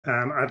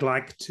I'd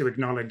like to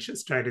acknowledge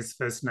Australia's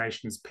First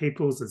Nations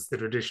peoples as the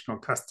traditional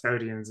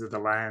custodians of the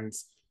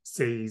lands,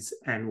 seas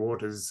and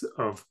waters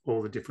of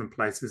all the different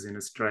places in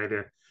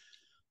Australia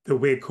that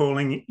we're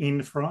calling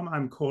in from.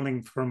 I'm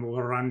calling from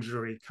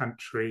Wurundjeri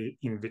country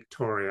in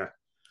Victoria.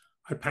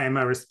 I pay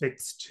my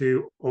respects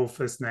to all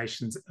First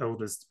Nations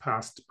elders,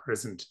 past,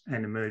 present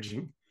and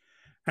emerging.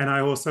 And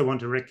I also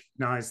want to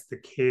recognise the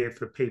care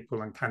for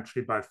people and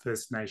country by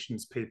First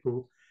Nations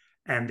people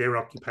and their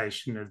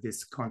occupation of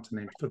this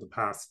continent for the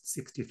past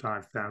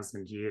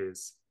 65,000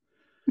 years.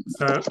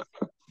 So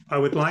I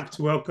would like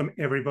to welcome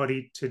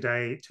everybody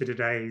today to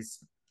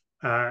today's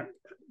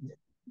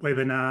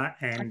webinar,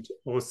 and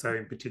also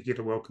in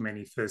particular welcome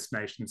any First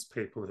Nations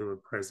people who are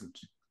present.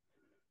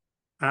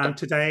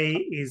 Today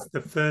is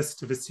the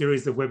first of a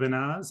series of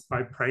webinars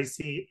by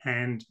PRECI,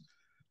 and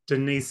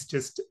Denise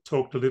just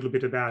talked a little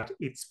bit about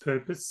its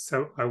purpose,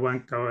 so I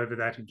won't go over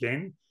that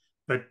again,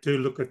 but do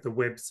look at the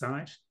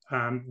website.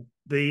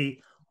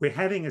 We're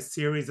having a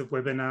series of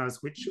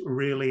webinars which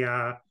really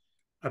are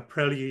a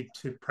prelude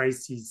to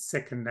PRECI's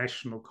second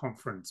national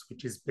conference,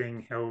 which is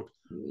being held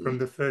from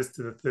the 1st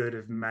to the 3rd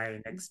of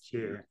May next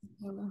year.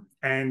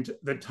 And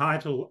the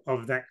title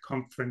of that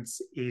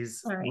conference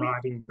is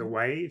Riding the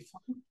Wave,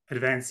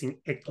 Advancing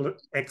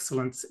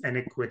Excellence and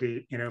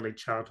Equity in Early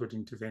Childhood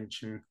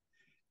Intervention.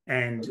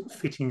 And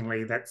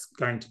fittingly, that's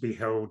going to be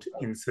held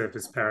in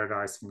Surfers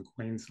Paradise in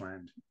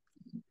Queensland.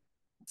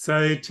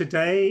 So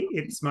today,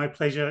 it's my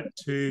pleasure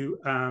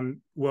to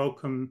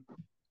welcome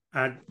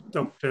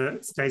Dr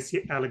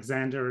Stacey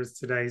Alexander as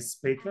today's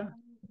speaker.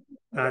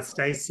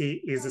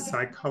 Stacey is a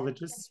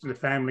psychologist and a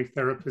family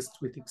therapist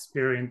with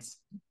experience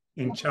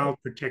in child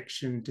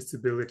protection,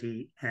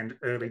 disability and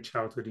early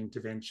childhood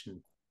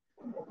intervention.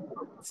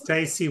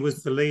 Stacey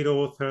was the lead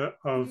author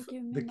of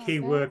the Key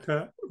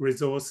Worker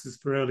Resources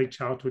for Early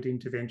Childhood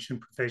Intervention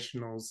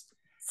Professionals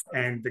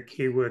and the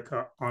Key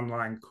Worker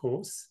online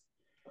course.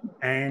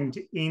 And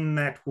in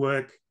that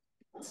work,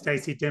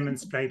 Stacey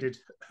demonstrated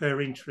her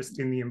interest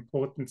in the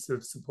importance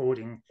of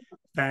supporting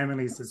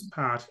families as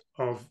part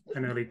of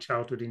an early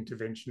childhood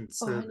intervention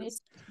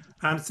service.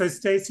 So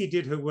Stacey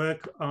did her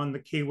work on the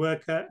Key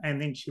Worker, and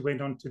then she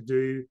went on to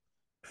do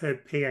her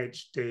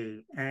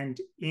PhD. And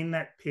in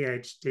that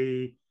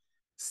PhD,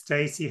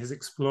 Stacey has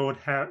explored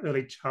how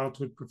early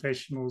childhood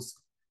professionals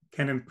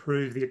can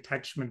improve the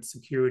attachment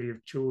security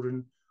of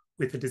children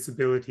with a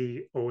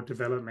disability or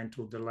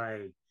developmental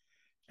delay.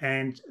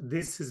 And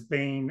this has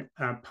been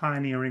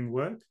pioneering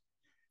work.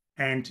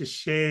 And to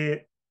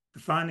share the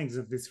findings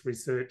of this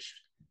research,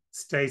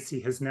 Stacey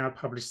has now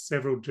published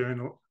several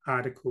journal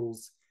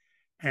articles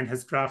and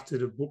has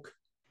drafted a book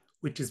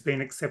which has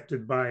been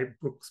accepted by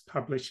Brooks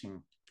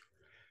Publishing.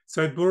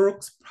 So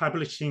Brooks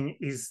Publishing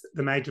is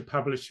the major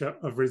publisher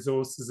of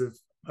resources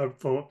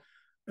for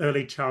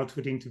early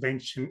childhood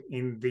intervention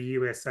in the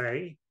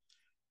USA.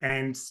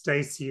 And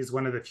Stacey is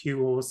one of the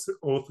few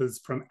authors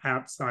from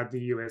outside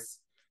the US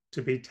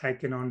to be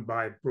taken on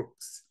by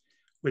Brooks,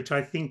 which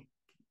I think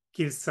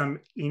gives some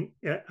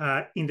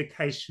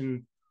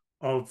indication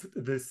of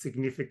the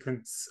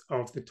significance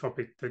of the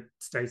topic that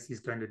Stacey is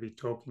going to be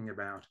talking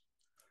about.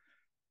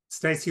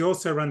 Stacey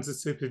also runs a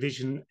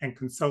supervision and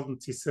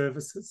consultancy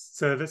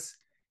service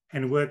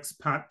and works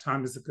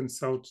part-time as a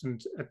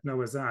consultant at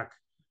Noah's Ark,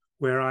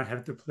 where I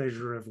have the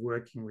pleasure of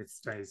working with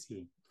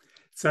Stacey.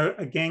 So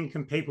again,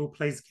 can people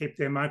please keep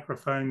their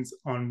microphones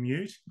on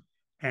mute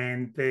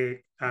and their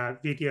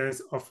videos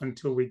off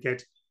until we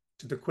get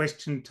to the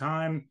question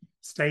time.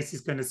 Stacey's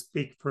going to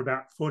speak for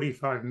about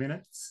 45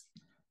 minutes,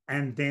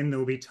 and then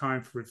there'll be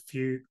time for a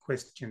few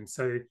questions.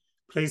 So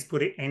please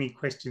put any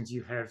questions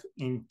you have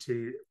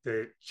into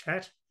the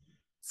chat.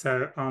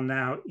 So I'll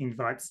now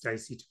invite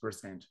Stacey to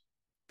present.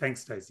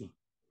 Thanks, Stacey.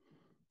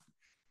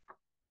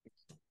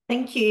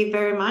 Thank you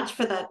very much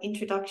for that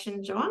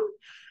introduction, John.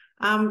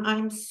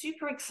 I'm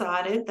super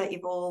excited that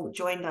you've all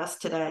joined us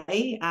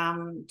today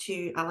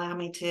to allow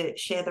me to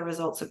share the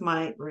results of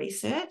my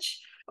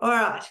research. All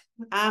right.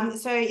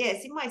 So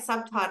yes, in my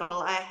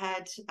subtitle, I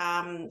had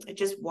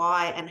just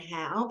why and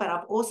how, but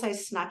I've also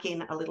snuck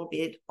in a little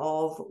bit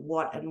of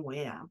what and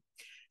where.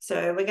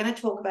 So we're going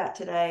to talk about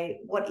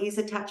today, what is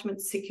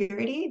attachment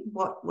security?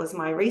 What was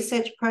my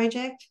research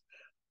project?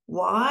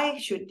 Why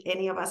should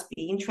any of us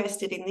be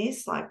interested in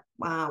this? Like,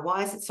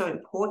 why is it so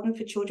important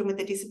for children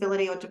with a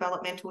disability or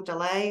developmental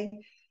delay?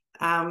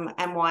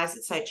 And why is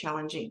it so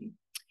challenging?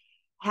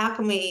 How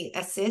can we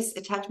assess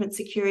attachment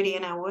security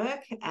in our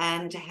work,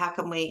 and how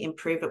can we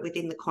improve it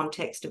within the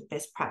context of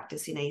best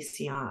practice in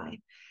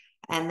ECI?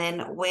 And then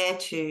where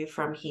to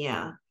from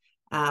here?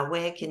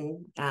 Where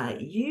can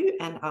you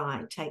and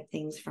I take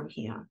things from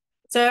here?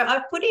 So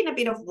I've put in a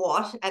bit of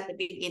what at the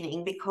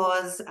beginning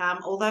because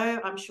although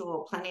I'm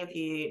sure plenty of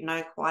you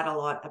know quite a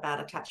lot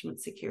about attachment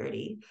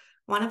security,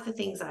 one of the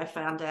things I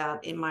found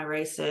out in my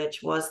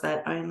research was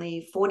that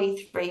only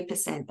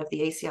 43% of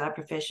the ECI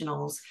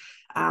professionals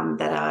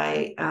that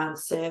I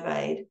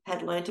surveyed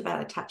had learnt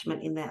about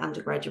attachment in their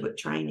undergraduate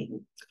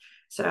training.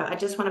 So I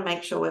just want to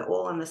make sure we're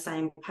all on the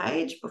same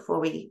page before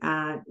we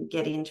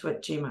get into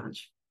it too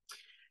much.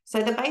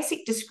 So the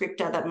basic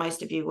descriptor that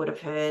most of you would have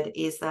heard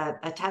is that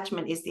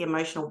attachment is the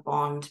emotional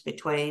bond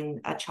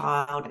between a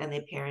child and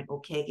their parent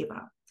or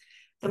caregiver.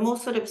 The more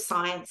sort of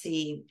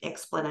sciencey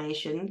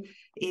explanation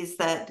is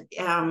that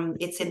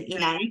it's an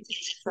innate,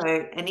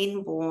 so an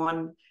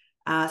inborn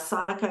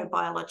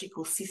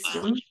psychobiological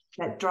system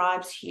that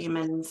drives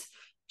humans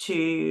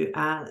to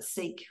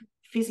seek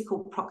physical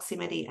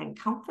proximity and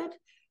comfort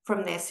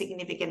from their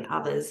significant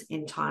others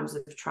in times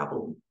of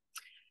trouble.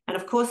 And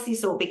of course,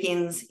 this all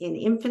begins in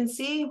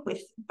infancy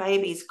with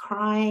babies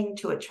crying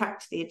to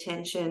attract the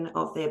attention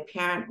of their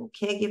parent or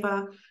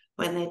caregiver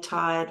when they're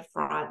tired,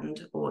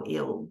 frightened, or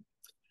ill.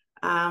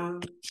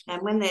 And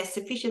when they're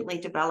sufficiently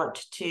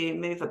developed to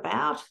move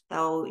about,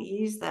 they'll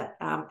use that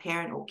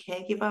parent or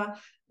caregiver,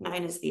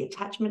 known as the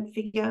attachment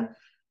figure,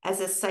 as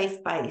a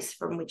safe base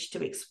from which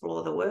to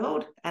explore the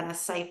world and a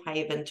safe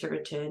haven to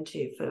return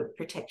to for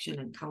protection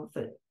and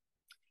comfort.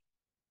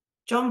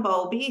 John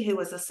Bowlby, who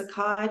was a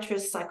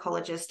psychiatrist,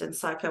 psychologist, and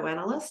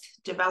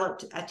psychoanalyst,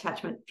 developed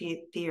attachment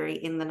theory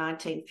in the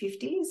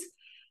 1950s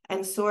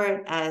and saw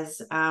it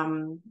as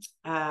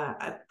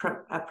a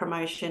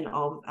promotion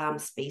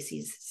of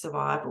species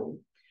survival.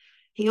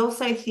 He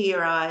also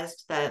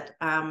theorized that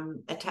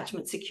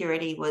attachment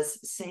security was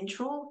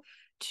central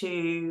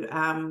to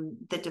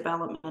the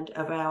development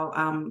of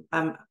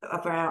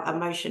our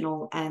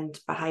emotional and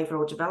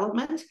behavioural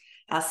development,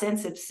 our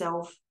sense of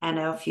self, and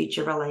our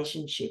future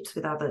relationships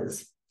with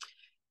others.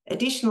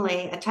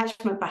 Additionally,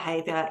 attachment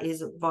behaviour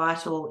is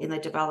vital in the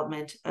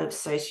development of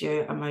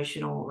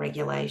socio-emotional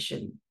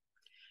regulation.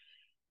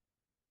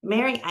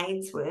 Mary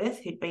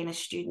Ainsworth, who'd been a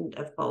student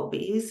of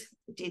Bowlby's,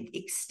 did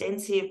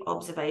extensive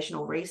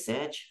observational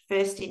research,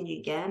 first in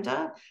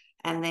Uganda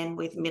and then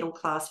with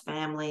middle-class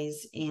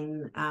families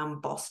in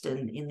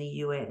Boston in the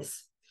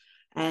US.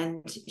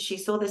 And she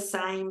saw the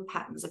same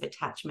patterns of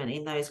attachment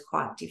in those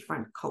quite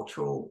different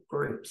cultural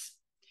groups.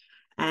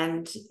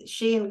 And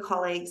she and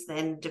colleagues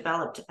then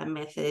developed a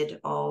method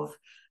of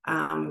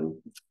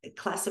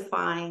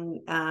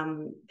classifying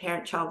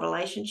parent-child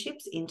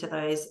relationships into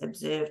those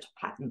observed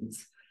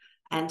patterns.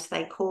 And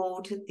they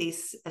called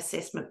this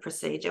assessment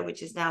procedure,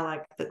 which is now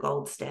like the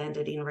gold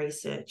standard in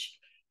research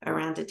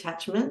around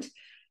attachment,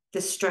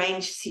 the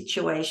strange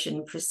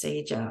situation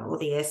procedure, or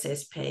the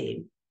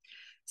SSP.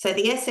 So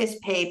the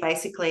SSP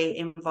basically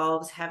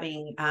involves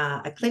having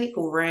a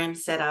clinical room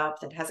set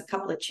up that has a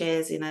couple of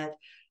chairs in it,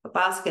 a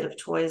basket of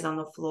toys on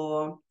the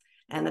floor,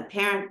 and the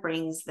parent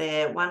brings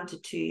their 1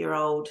 to 2 year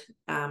old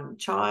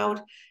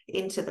child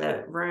into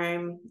the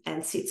room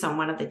and sits on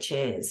one of the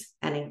chairs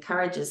and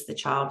encourages the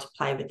child to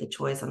play with the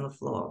toys on the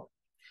floor.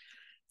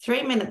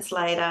 3 minutes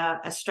later,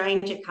 a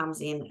stranger comes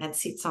in and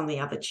sits on the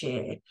other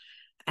chair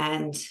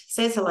and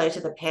says hello to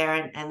the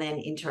parent and then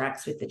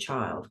interacts with the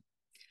child.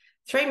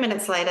 3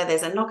 minutes later,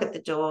 there's a knock at the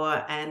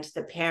door and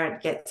the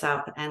parent gets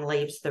up and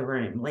leaves the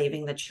room,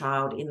 leaving the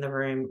child in the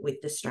room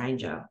with the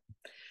stranger.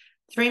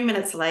 3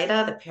 minutes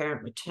later, the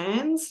parent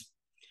returns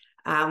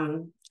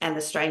and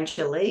the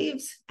stranger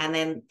leaves. And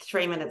then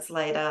 3 minutes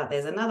later,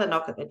 there's another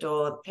knock at the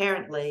door, the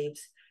parent leaves,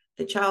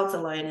 the child's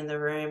alone in the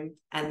room,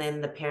 and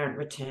then the parent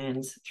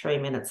returns 3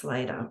 minutes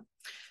later.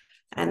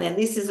 And then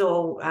this is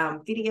all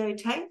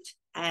videotaped,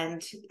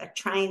 and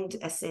trained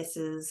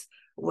assessors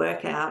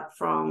work out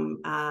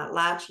from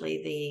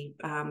largely the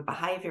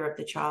behaviour of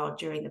the child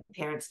during the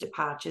parent's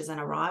departures and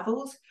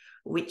arrivals,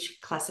 which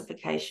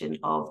classification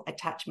of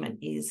attachment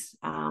is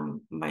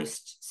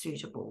most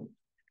suitable.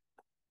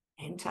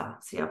 Enter.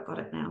 See, I've got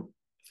it now.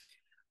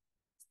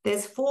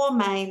 There's 4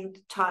 main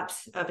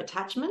types of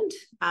attachment.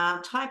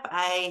 Type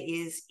A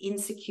is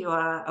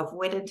insecure,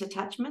 avoidant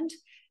attachment,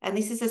 and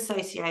this is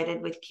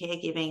associated with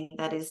caregiving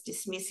that is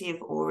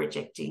dismissive or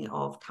rejecting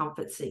of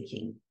comfort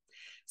seeking.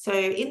 So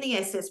in the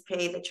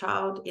SSP, the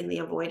child in the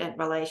avoidant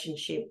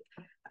relationship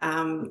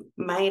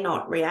may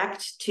not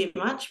react too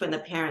much when the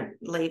parent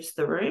leaves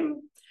the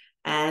room.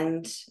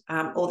 And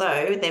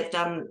although they've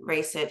done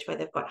research where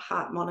they've got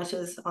heart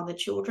monitors on the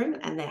children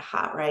and their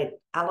heart rate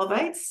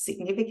elevates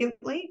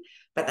significantly,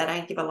 but they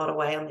don't give a lot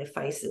away on their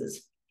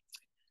faces.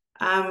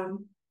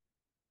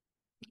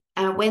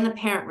 And when the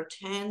parent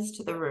returns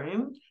to the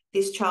room,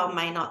 this child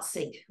may not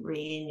seek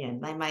reunion.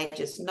 They may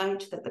just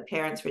note that the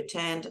parents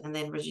returned and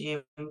then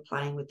resume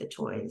playing with the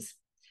toys.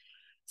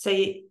 So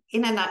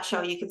in a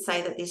nutshell, you could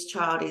say that this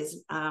child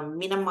is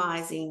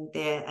minimising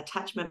their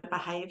attachment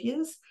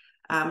behaviours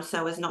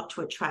so as not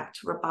to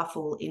attract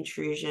rebuffal,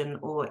 intrusion,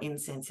 or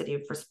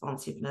insensitive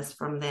responsiveness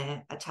from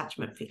their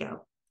attachment figure.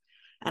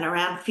 And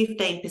around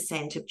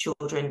 15% of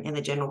children in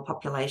the general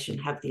population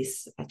have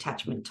this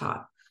attachment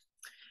type.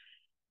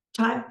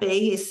 Type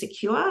B is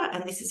secure,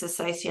 and this is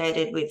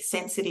associated with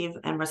sensitive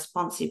and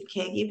responsive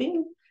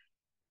caregiving.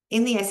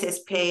 In the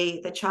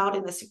SSP, the child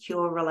in the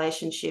secure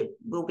relationship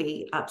will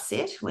be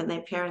upset when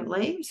their parent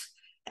leaves,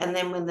 and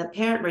then when the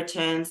parent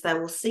returns, they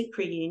will seek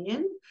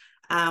reunion,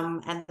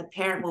 and the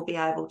parent will be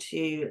able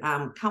to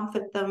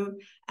comfort them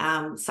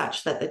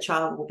such that the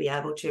child will be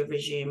able to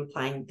resume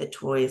playing with the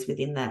toys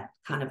within that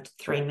kind of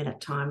 3-minute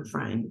time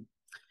frame.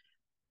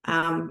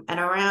 And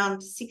around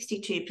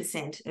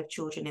 62% of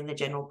children in the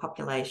general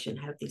population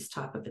have this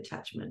type of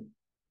attachment.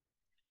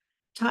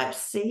 Type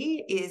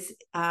C is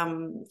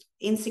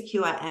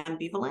insecure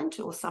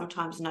ambivalent, or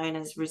sometimes known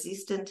as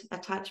resistant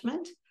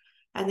attachment.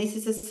 And this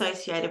is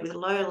associated with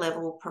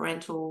low-level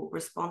parental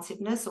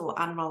responsiveness or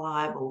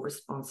unreliable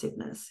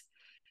responsiveness.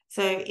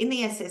 So in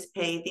the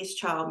SSP, this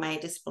child may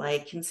display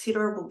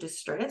considerable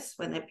distress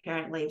when their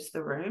parent leaves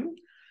the room.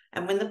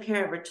 And when the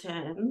parent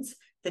returns,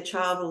 the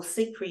child will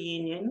seek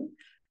reunion,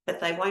 but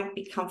they won't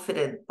be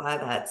comforted by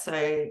that. So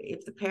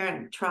if the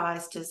parent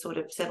tries to sort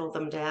of settle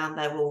them down,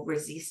 they will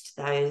resist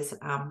those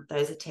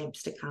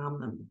attempts to calm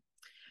them.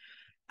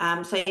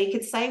 So you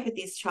could say with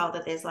this child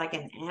that there's like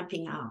an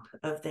amping up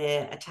of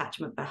their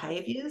attachment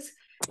behaviours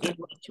in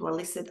order to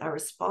elicit a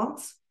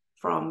response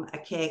from a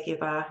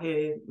caregiver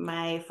who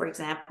may, for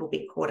example,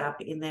 be caught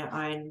up in their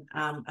own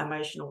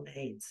emotional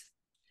needs.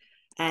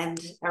 And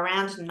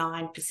around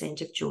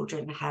 9% of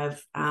children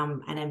have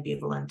an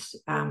ambivalent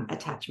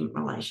attachment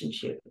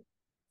relationship.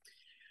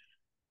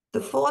 The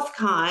fourth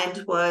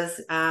kind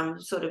was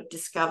sort of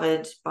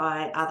discovered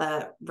by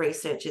other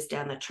researchers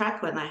down the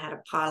track when they had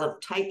a pile of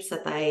tapes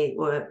that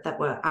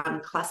were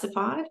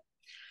unclassified.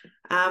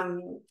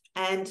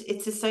 And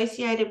it's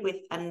associated with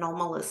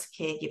anomalous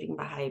caregiving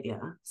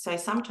behaviour. So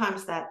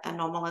sometimes that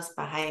anomalous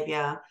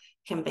behaviour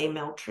can be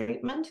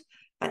maltreatment,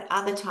 but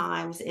other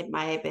times it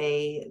may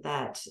be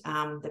that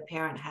the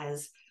parent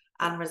has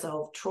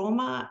unresolved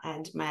trauma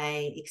and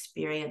may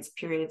experience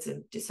periods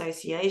of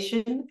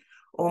dissociation,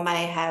 or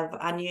may have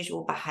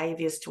unusual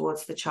behaviours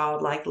towards the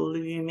child, like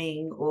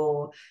looming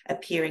or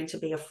appearing to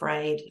be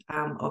afraid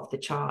of the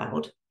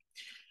child.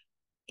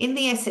 In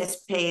the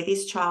SSP,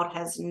 this child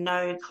has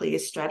no clear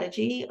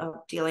strategy of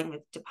dealing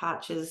with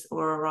departures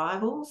or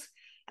arrivals,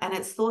 and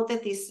it's thought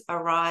that this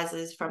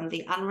arises from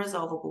the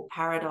unresolvable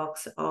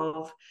paradox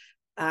of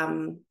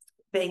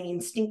being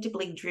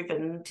instinctively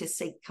driven to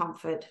seek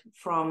comfort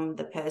from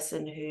the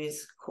person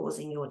who's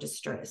causing your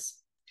distress.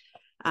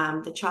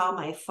 The child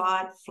may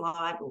fight,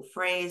 flight, or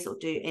freeze, or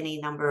do any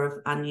number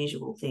of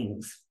unusual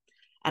things.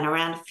 And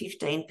around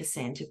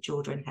 15% of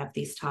children have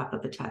this type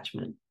of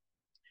attachment.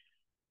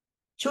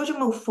 Children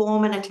will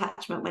form an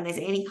attachment when there's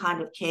any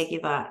kind of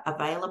caregiver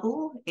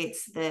available.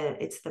 It's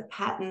the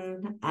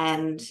pattern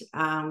and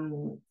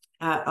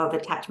of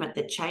attachment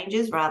that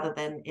changes rather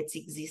than its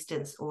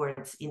existence or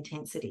its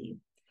intensity.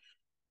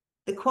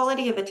 The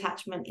quality of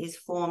attachment is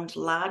formed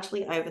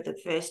largely over the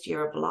first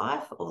year of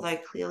life, although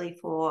clearly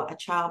for a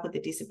child with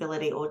a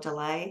disability or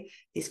delay,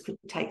 this could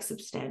take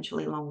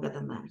substantially longer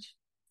than that.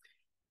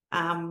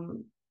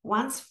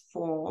 Once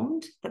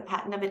formed, the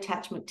pattern of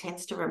attachment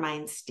tends to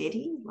remain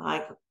steady,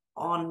 like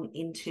on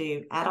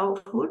into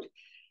adulthood,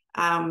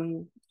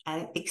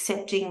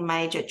 accepting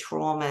major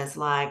traumas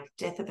like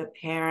death of a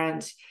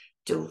parent,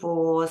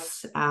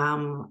 divorce,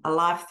 a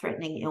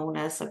life-threatening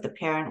illness of the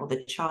parent or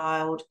the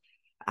child,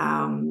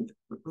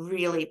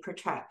 really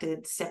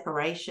protracted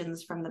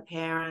separations from the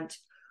parent,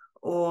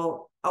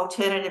 or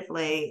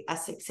alternatively, a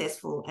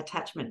successful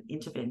attachment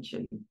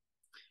intervention.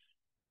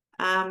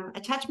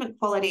 Attachment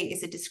quality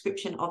is a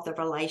description of the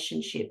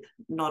relationship,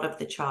 not of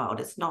the child.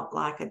 It's not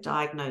like a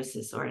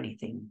diagnosis or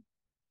anything.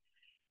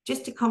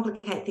 Just to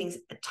complicate things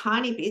a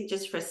tiny bit,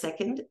 just for a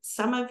second,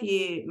 some of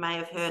you may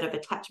have heard of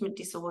attachment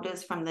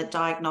disorders from the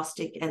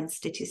Diagnostic and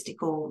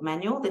Statistical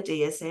Manual, the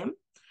DSM.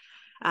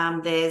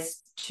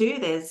 There's two.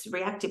 There's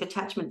reactive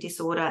attachment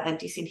disorder and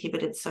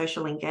disinhibited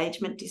social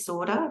engagement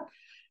disorder.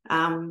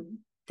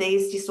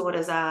 These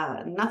disorders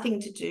are nothing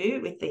to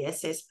do with the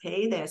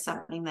SSP. They're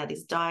something that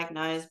is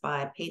diagnosed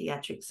by a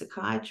paediatric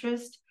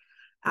psychiatrist.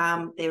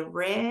 They're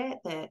rare.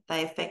 They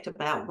affect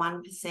about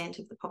 1%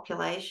 of the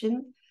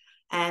population,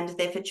 and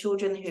they're for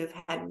children who've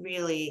had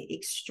really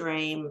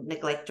extreme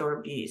neglect or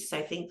abuse.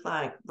 So think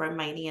like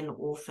Romanian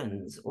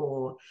orphans,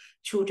 or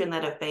children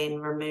that have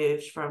been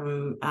removed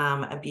from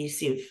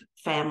abusive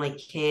family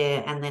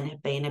care and then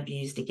have been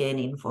abused again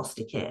in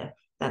foster care,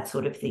 that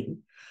sort of thing.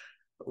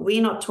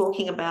 We're not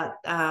talking about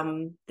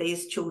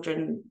these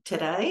children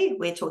today.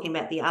 We're talking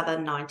about the other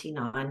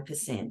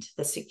 99%,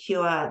 the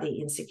secure, the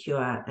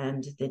insecure,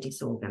 and the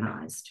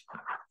disorganised.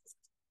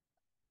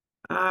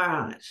 All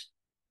right.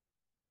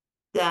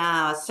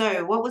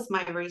 So what was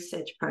my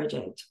research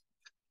project?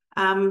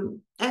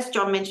 As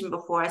John mentioned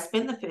before, I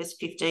spent the first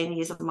 15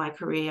 years of my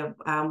career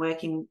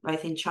working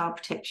both in child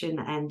protection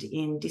and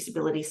in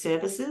disability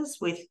services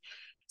with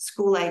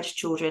school-aged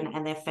children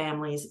and their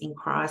families in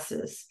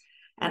crisis.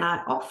 And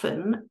I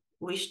often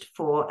wished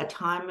for a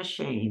time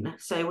machine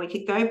so we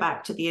could go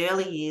back to the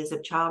early years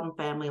of child and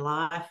family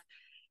life,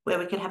 where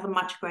we could have a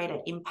much greater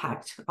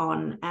impact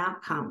on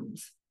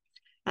outcomes.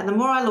 And the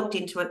more I looked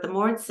into it, the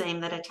more it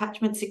seemed that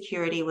attachment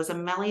security was a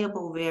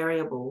malleable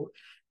variable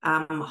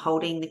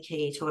holding the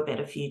key to a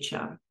better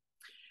future.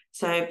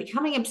 So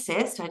becoming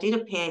obsessed, I did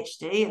a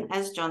PhD, and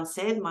as John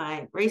said,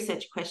 my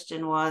research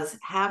question was,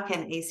 how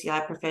can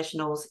ECI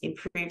professionals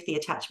improve the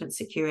attachment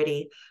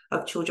security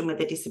of children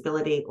with a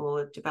disability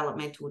or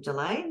developmental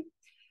delay?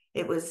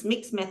 It was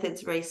mixed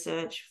methods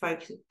research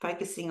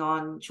focusing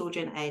on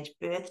children aged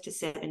birth to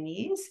 7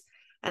 years.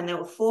 And there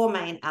were 4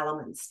 main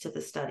elements to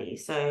the study.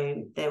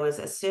 So there was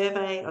a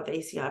survey of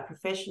ECI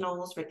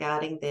professionals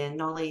regarding their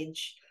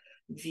knowledge,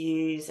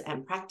 views,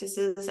 and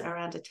practices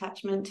around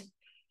attachment.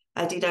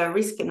 I did a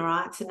risk and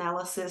rights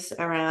analysis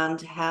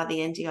around how the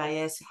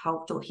NDIS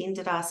helped or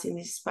hindered us in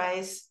this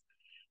space.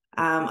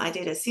 I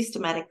did a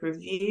systematic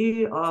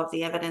review of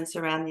the evidence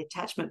around the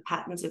attachment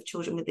patterns of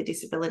children with a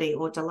disability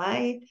or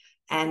delay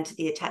and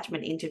the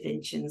attachment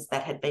interventions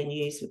that had been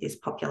used with this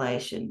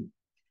population.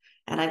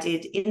 And I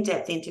did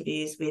in-depth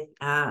interviews with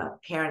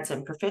parents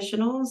and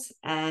professionals,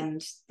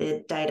 and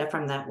the data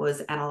from that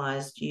was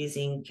analysed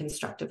using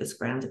constructivist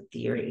grounded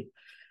theory.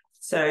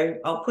 So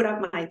I'll put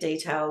up my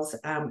details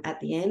at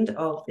the end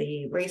of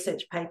the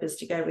research papers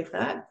to go with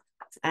that.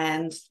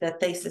 And the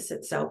thesis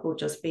itself will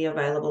just be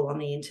available on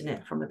the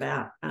internet from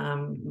about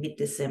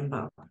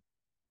mid-December.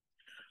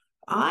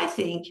 I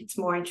think it's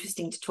more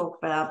interesting to talk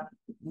about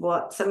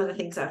what some of the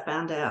things I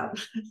found out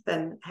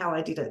than how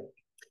I did it.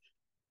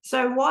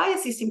 So why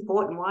is this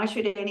important? Why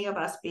should any of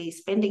us be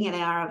spending an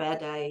hour of our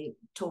day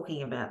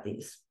talking about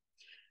this?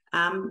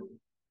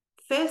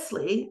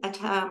 Firstly,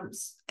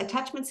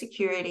 attachment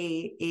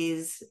security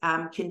is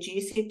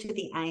conducive to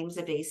the aims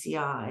of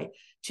ECI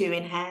to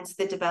enhance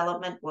the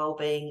development,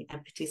 wellbeing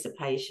and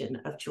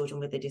participation of children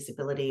with a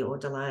disability or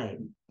delay.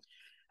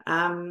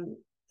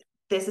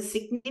 There's a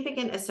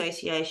significant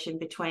association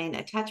between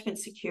attachment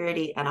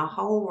security and a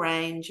whole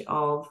range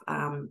of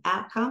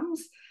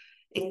outcomes,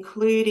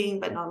 including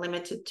but not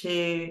limited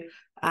to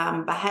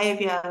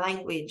behaviour,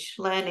 language,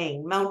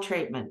 learning,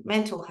 maltreatment,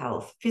 mental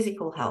health,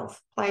 physical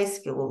health, play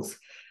skills,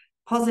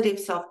 positive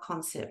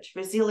self-concept,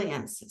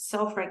 resilience,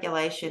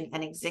 self-regulation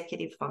and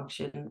executive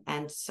function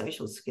and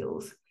social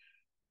skills.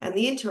 And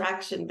the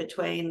interaction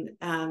between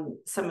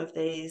some of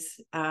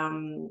these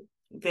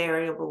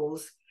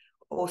variables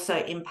also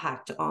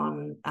impact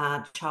on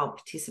child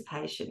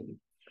participation.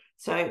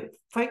 So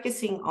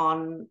focusing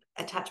on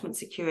attachment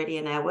security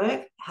in our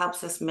work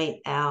helps us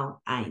meet our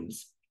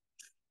aims.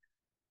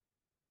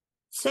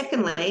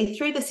 Secondly,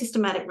 through the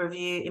systematic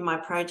review in my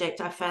project,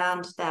 I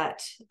found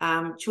that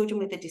children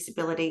with a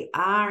disability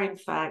are in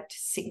fact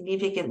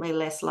significantly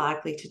less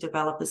likely to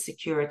develop a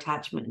secure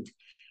attachment.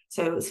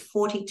 So it was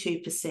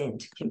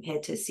 42%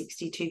 compared to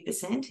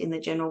 62% in the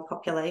general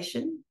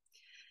population.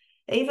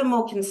 Even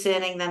more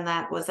concerning than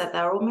that was that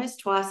they were almost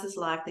twice as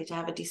likely to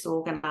have a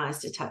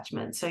disorganised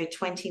attachment, so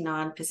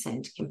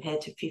 29%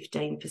 compared to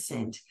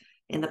 15%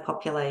 in the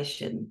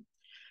population.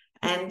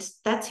 And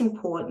that's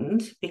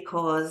important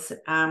because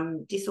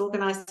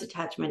disorganised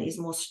attachment is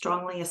more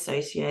strongly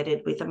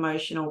associated with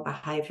emotional,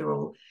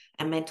 behavioural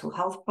and mental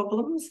health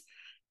problems.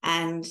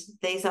 And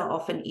these are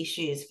often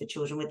issues for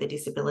children with a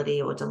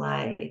disability or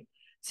delay.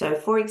 So,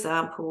 for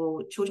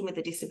example, children with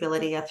a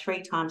disability are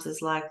 3 times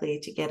as likely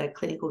to get a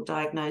clinical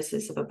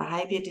diagnosis of a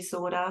behaviour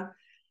disorder.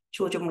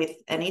 Children with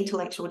an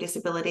intellectual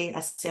disability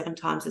are 7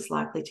 times as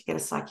likely to get a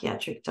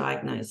psychiatric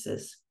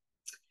diagnosis.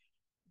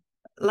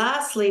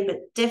 Lastly, but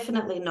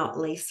definitely not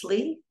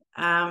leastly,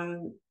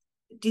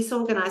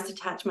 disorganised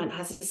attachment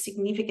has a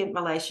significant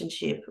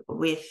relationship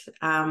with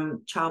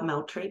child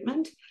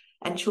maltreatment,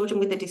 and children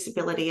with a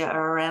disability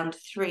are around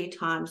 3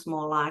 times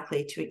more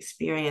likely to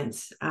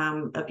experience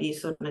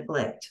abuse or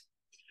neglect.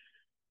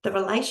 The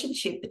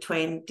relationship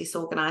between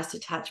disorganised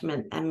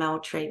attachment and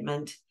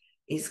maltreatment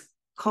is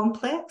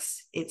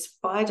complex, it's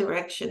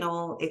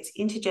bidirectional, it's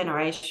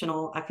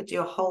intergenerational. I could do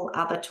a whole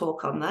other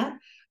talk on that.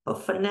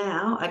 But for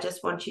now, I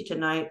just want you to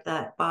note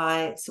that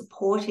by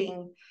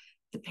supporting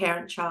the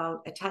parent-child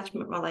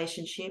attachment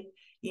relationship,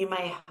 you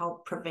may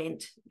help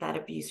prevent that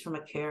abuse from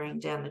occurring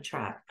down the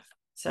track.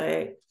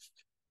 So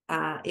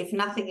if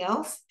nothing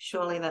else,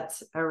 surely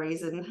that's a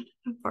reason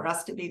for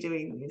us to be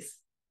doing this.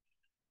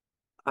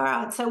 All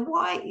right, so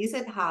why is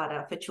it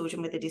harder for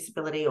children with a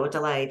disability or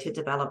delay to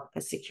develop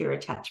a secure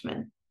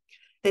attachment?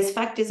 There's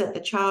factors at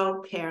the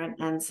child, parent,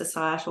 and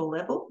societal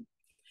level.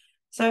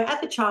 So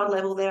at the child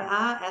level, there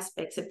are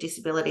aspects of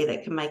disability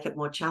that can make it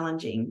more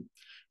challenging.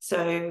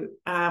 So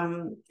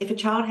if a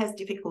child has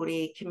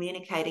difficulty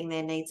communicating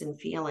their needs and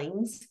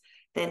feelings,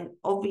 then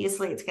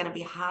obviously it's going to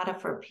be harder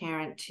for a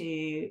parent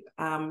to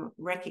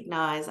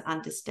recognise,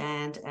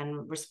 understand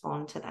and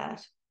respond to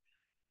that.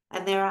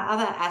 And there are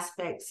other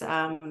aspects.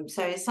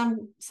 So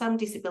some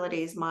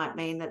disabilities might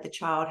mean that the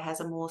child has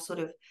a more sort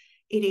of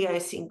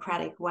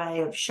idiosyncratic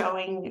way of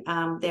showing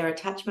their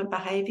attachment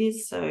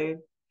behaviours. So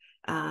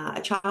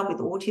a child with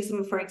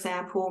autism, for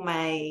example,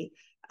 may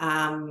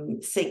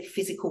seek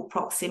physical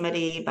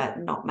proximity but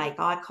not make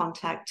eye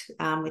contact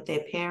with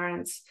their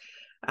parents.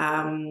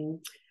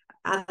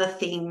 Other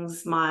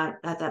things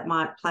that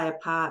might play a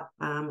part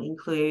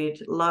include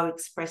low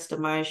expressed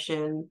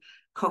emotion,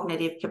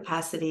 cognitive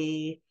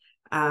capacity,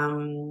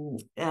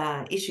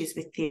 issues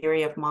with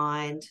theory of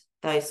mind,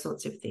 those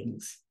sorts of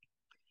things.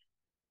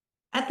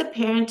 At the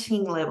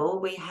parenting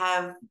level, we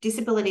have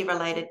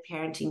disability-related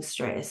parenting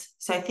stress.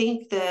 So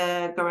think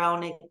the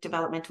Guralnick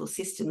developmental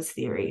systems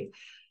theory.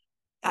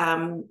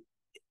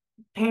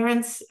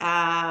 Parents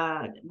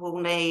will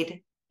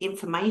need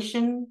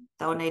information,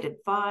 they'll need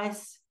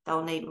advice,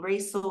 they'll need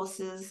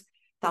resources,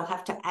 they'll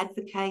have to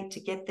advocate to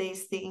get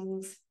these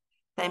things.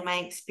 They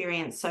may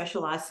experience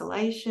social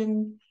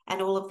isolation,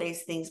 and all of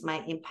these things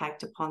may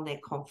impact upon their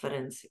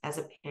confidence as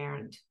a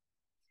parent.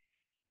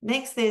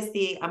 Next, there's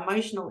the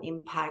emotional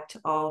impact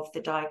of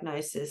the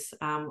diagnosis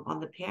on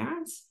the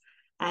parents,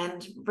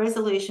 and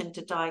resolution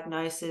to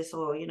diagnosis,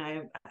 or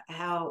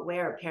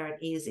where a parent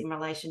is in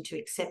relation to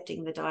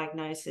accepting the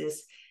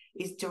diagnosis,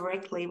 is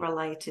directly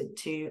related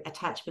to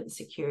attachment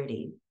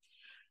security.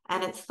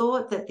 And it's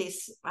thought that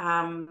this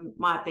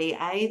might be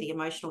A, the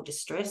emotional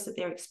distress that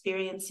they're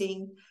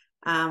experiencing,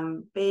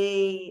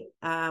 B,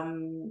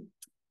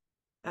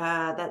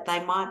 that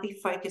they might be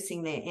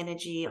focusing their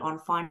energy on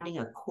finding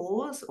a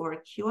cause or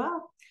a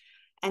cure,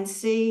 and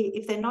C,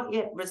 if they're not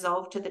yet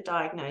resolved to the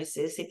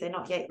diagnosis, if they're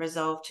not yet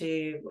resolved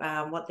to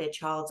what their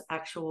child's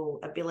actual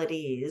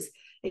ability is,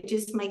 it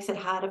just makes it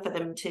harder for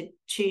them to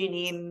tune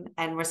in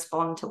and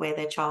respond to where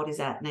their child is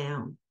at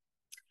now.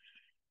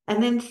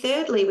 And then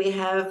thirdly, we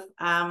have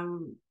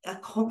a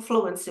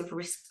confluence of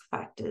risk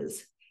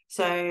factors.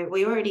 So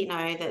we already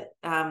know that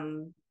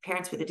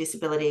parents with a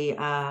disability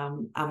are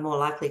more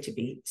likely to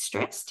be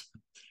stressed,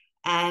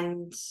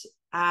 and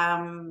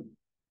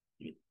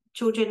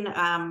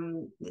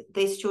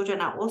these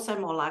children are also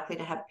more likely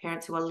to have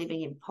parents who are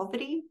living in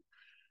poverty,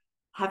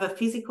 have a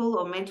physical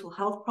or mental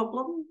health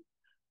problem,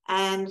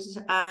 and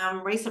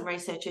recent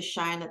research has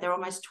shown that they're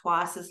almost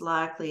twice as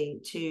likely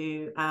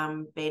to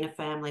be in a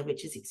family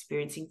which is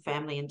experiencing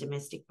family and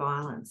domestic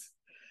violence.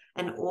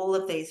 And all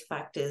of these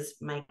factors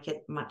make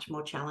it much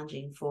more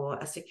challenging for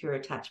a secure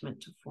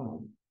attachment to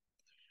form.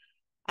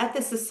 At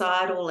the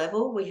societal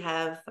level, we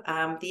have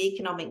the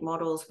economic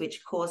models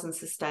which cause and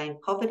sustain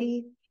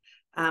poverty,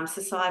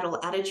 societal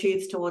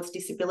attitudes towards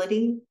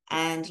disability,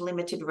 and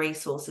limited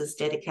resources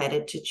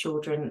dedicated to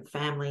children,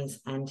 families,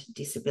 and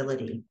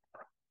disability.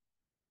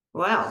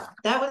 Well,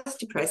 that was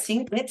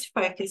depressing. Let's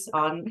focus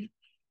on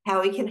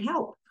how we can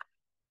help.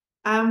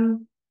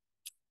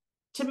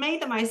 To me,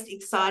 the most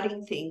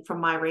exciting thing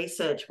from my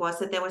research was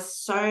that there were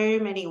so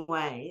many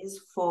ways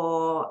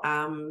for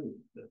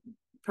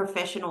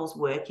professionals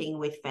working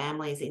with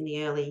families in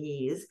the early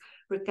years,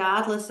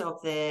 regardless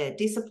of their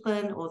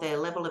discipline or their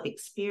level of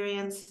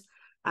experience,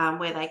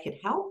 where they could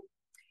help.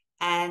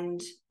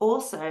 And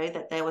also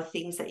that there were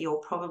things that you're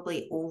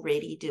probably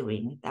already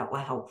doing that were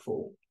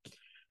helpful.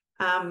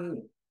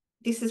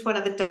 This is one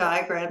of the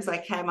diagrams I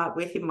came up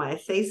with in my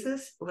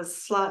thesis. It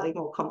was slightly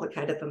more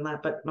complicated than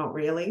that, but not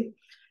really.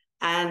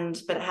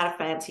 But it had a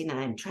fancy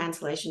name,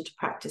 Translation to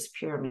Practice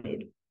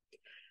Pyramid.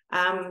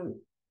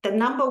 The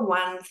number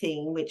one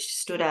thing which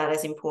stood out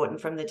as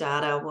important from the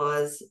data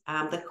was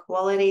the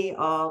quality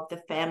of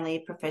the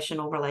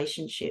family-professional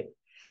relationship.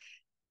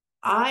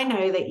 I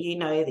know that you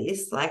know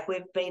this, like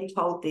we've been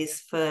told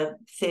this for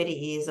 30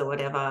 years or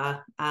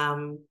whatever.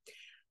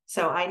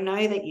 So I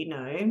know that you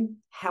know.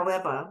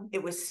 However,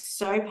 it was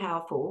so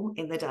powerful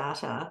in the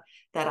data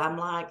that I'm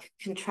like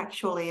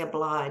contractually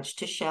obliged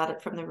to shout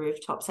it from the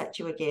rooftops at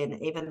you again,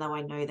 even though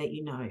I know that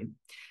you know.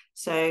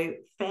 So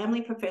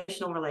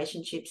family-professional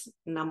relationships,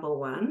 number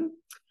one.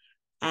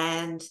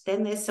 And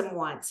then there's some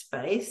white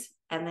space,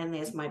 and then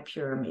there's my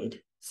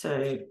pyramid.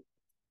 So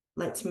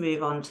let's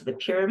move on to the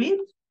pyramid.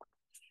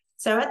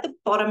 So at the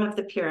bottom of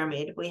the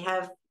pyramid, we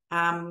have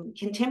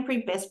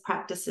contemporary best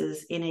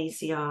practices in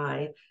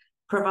ECI,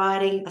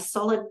 providing a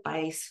solid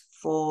base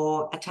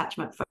for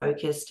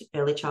attachment-focused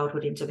early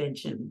childhood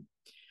intervention.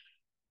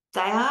 They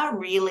are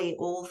really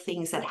all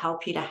things that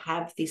help you to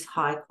have this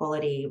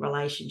high-quality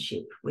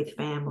relationship with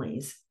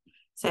families.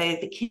 So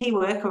the key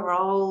worker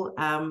role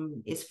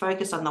is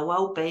focused on the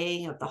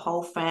well-being of the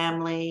whole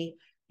family.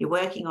 You're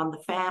working on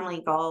the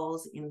family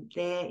goals in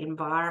their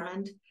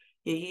environment.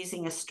 You're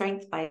using a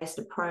strength-based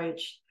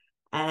approach.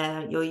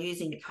 You're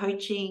using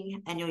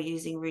coaching, and you're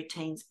using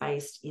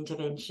routines-based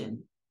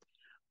intervention.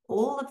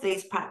 All of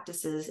these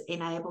practices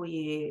enable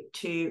you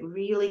to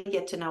really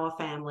get to know a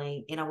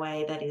family in a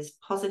way that is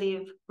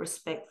positive,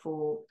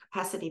 respectful,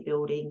 capacity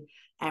building,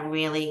 and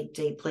really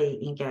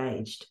deeply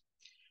engaged.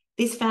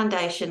 This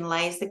foundation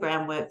lays the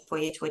groundwork for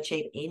you to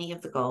achieve any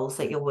of the goals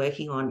that you're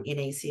working on in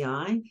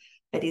ECI,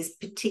 but is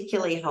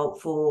particularly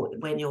helpful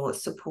when you're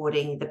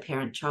supporting the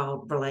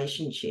parent-child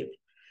relationship.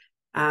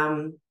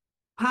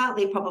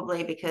 Partly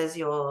probably because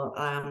you're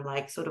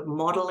sort of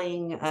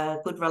modeling a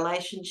good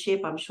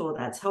relationship. I'm sure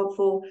that's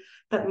helpful,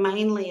 but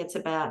mainly it's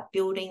about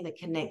building the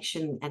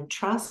connection and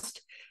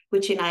trust,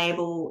 which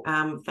enable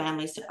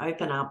families to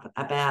open up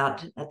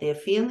about their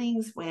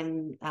feelings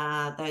when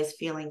those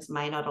feelings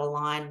may not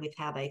align with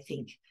how they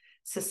think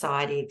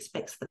society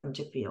expects them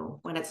to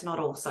feel, when it's not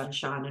all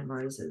sunshine and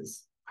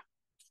roses.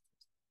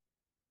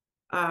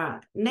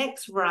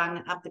 Next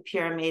rung up the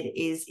pyramid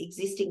is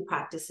existing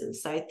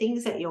practices. So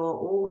things that you're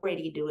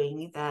already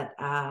doing that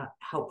are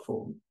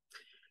helpful.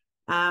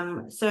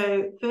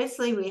 So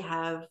firstly, we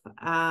have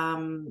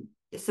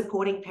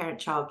supporting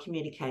parent-child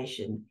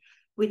communication.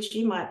 which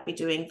you might be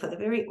doing for the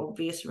very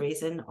obvious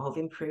reason of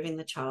improving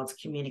the child's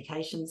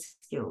communication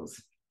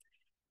skills.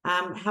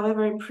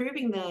 However,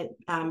 improving the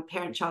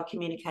parent-child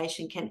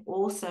communication can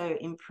also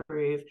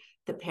improve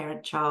the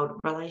parent-child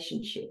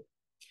relationship.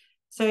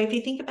 So if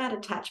you think about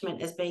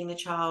attachment as being the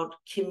child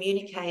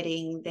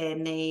communicating their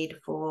need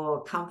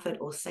for comfort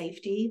or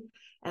safety,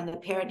 and the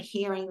parent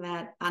hearing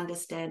that,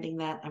 understanding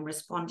that, and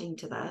responding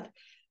to that,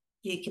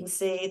 you can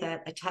see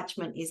that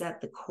attachment is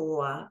at the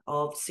core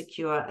of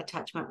secure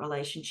attachment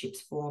relationships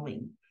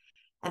forming.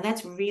 And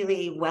that's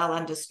really well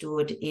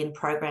understood in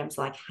programs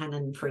like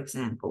Hannon, for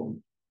example.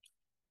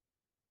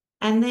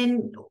 And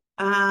then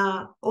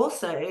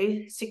also,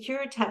 secure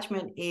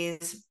attachment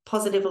is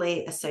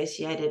positively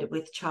associated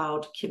with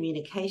child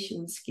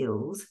communication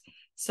skills.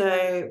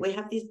 So we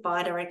have this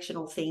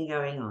bidirectional thing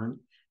going on.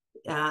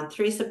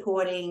 Through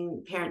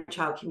supporting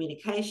parent-child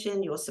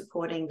communication, you're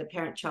supporting the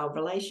parent-child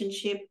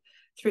relationship.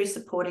 Through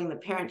supporting the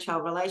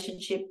parent-child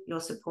relationship, you're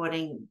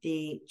supporting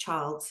the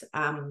child's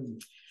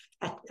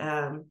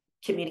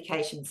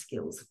communication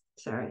skills.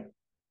 Sorry.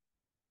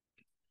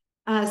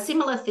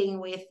 Similar thing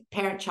with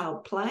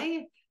parent-child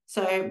play.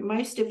 So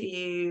most of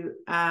you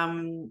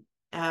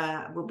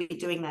will be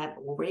doing that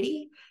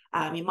already.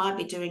 You might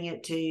be doing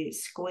it to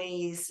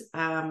squeeze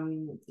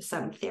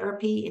some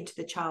therapy into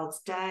the child's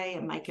day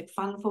and make it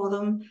fun for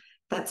them.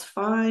 That's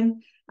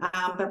fine.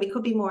 But we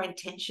could be more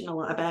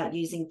intentional about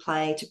using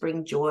play to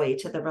bring joy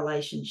to the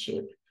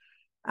relationship.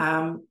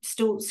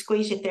 Still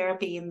squeeze your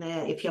therapy in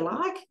there if you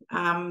like.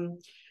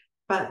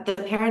 But the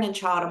parent and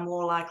child are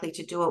more likely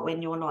to do it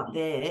when you're not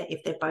there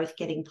if they're both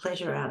getting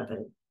pleasure out of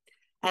it.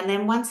 And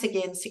then once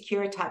again,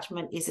 secure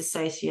attachment is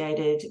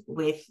associated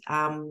with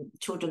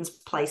children's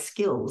play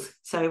skills.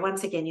 So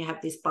once again, you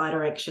have this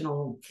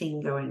bidirectional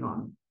thing going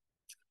on.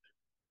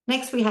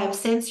 Next, we have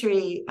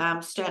sensory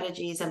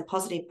strategies and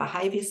positive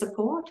behaviour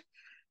support.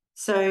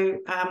 So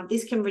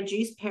this can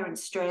reduce parent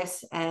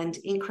stress and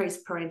increase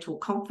parental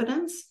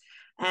confidence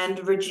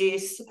and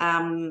reduce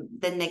the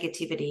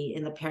negativity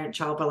in the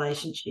parent-child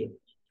relationship.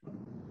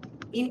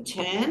 In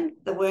turn,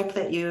 the work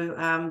that you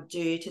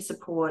do to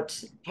support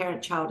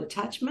parent-child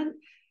attachment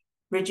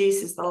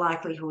reduces the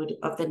likelihood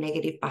of the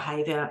negative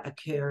behaviour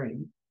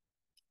occurring.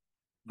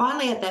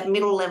 Finally, at that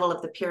middle level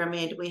of the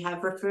pyramid, we have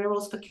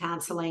referrals for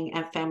counselling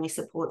and family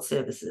support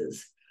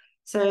services.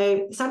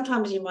 So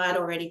sometimes you might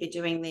already be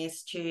doing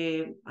this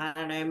to, I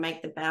don't know,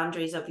 make the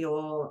boundaries of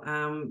your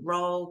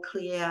role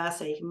clear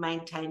so you can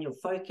maintain your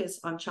focus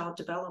on child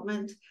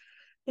development.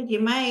 But you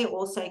may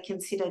also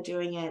consider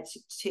doing it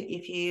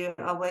if you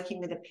are working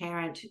with a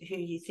parent who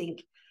you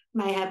think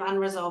may have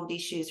unresolved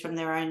issues from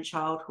their own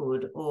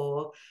childhood,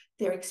 or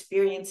they're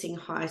experiencing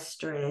high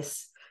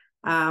stress.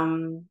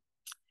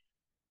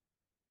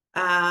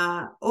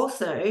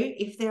 Also,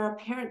 if there are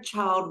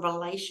parent-child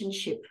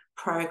relationship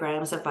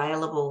programs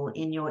available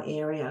in your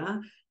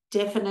area,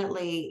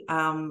 definitely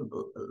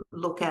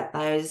look at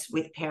those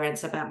with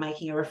parents about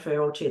making a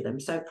referral to them.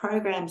 So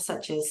programs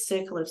such as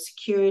Circle of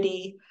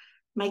Security,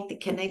 Make the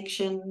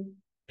Connection,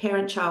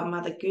 Parent-Child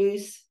Mother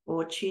Goose,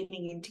 or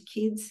Tuning Into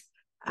Kids.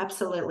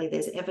 Absolutely,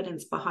 there's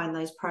evidence behind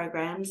those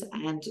programs,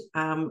 and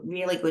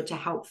really good to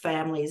help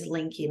families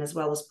link in as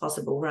well as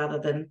possible rather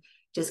than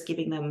just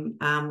giving them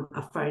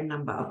a phone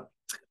number.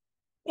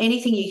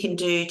 Anything you can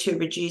do to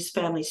reduce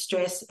family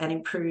stress and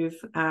improve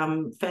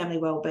family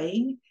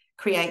well-being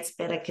creates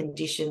better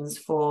conditions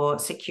for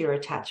secure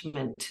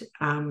attachment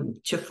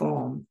to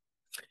form.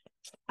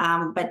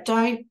 But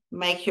don't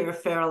make your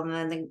referral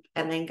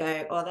and then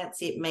go, oh,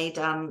 that's it, me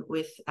done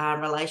with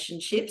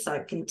relationships. So I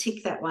can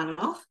tick that one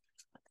off.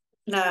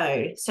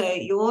 No, so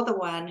you're the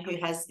one who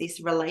has this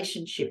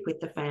relationship with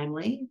the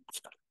family.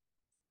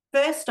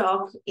 First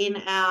off, in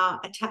our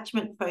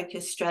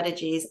attachment-focused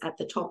strategies at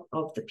the top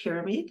of the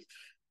pyramid,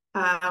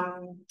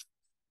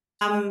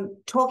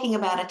 talking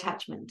about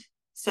attachment.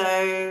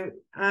 So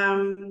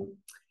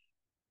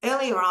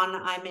earlier on,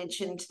 I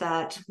mentioned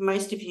that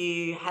most of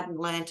you hadn't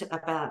learned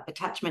about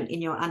attachment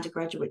in your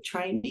undergraduate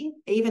training,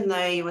 even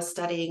though you were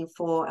studying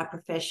for a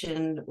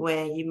profession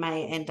where you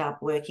may end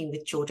up working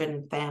with children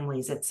and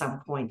families at some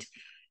point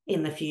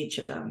in the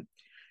future.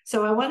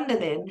 So I wonder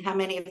then how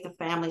many of the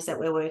families that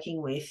we're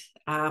working with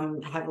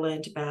have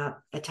learned about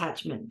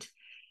attachment.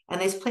 And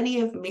there's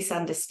plenty of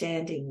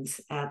misunderstandings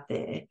out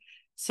there.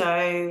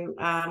 So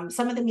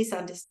some of the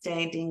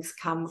misunderstandings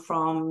come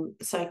from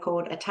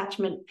so-called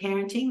attachment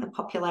parenting, the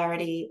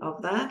popularity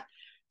of that.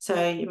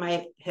 So you may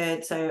have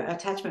heard, so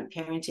attachment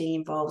parenting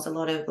involves a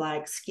lot of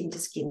like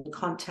skin-to-skin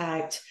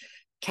contact,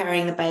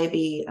 carrying the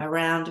baby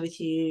around with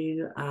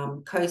you,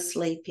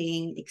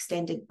 co-sleeping,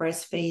 extended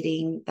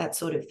breastfeeding, that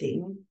sort of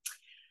thing.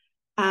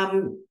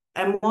 And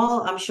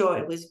while I'm sure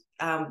it was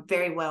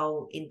very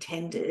well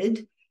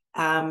intended,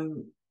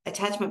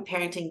 attachment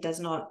parenting does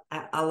not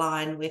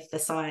align with the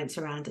science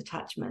around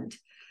attachment.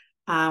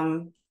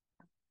 And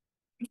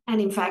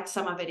in fact,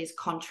 some of it is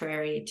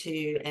contrary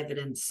to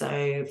evidence.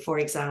 So, for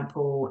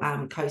example,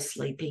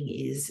 co-sleeping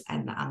is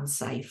an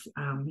unsafe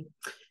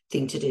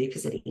thing to do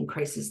because it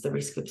increases the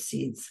risk of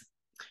SIDS.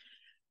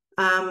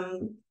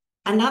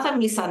 Another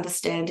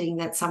misunderstanding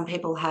that some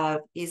people have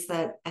is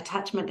that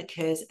attachment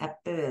occurs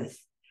at birth.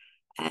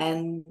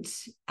 And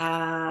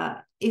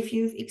if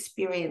you've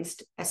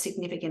experienced a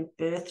significant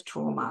birth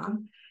trauma,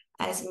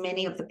 as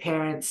many of the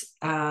parents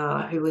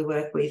who we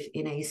work with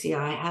in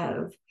ECI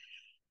have,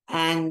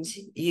 and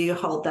you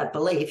hold that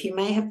belief, you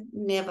may have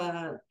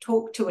never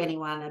talked to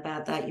anyone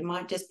about that. You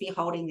might just be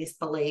holding this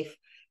belief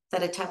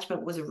that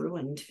attachment was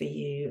ruined for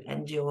you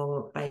and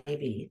your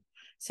baby.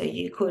 So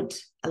you could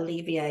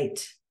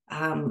alleviate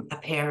a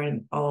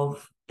parent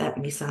of that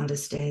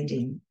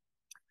misunderstanding.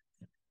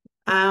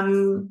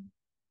 I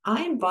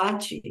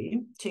invite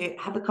you to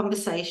have a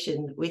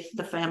conversation with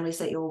the families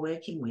that you're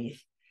working with.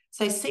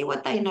 So see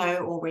what they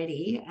know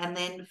already and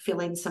then fill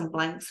in some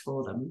blanks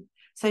for them.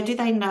 So do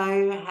they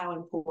know how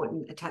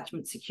important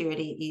attachment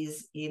security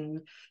is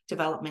in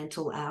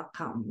developmental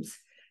outcomes?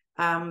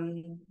 Are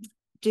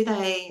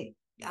they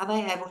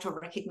able to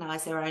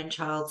recognise their own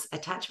child's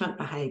attachment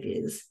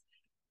behaviours?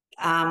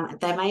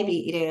 They may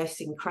be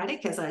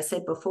idiosyncratic, as I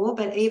said before,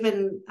 but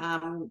even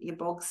your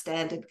bog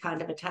standard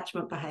kind of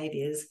attachment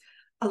behaviours,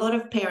 a lot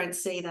of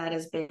parents see that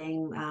as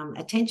being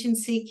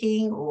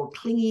attention-seeking or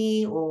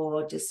clingy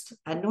or just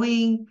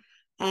annoying.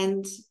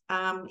 And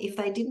if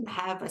they didn't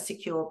have a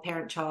secure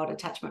parent-child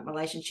attachment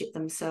relationship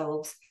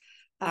themselves,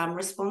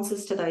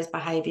 responses to those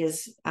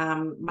behaviours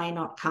may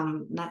not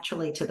come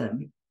naturally to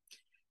them.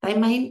 They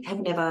may have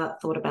never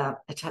thought about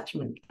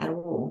attachment at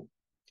all.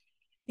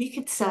 You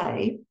could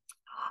say,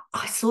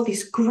 I saw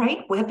this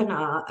great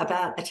webinar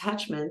about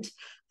attachment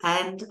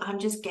and I'm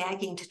just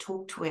gagging to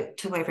talk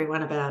to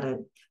everyone about it.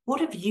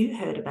 What have you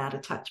heard about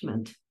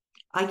attachment?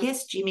 I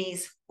guess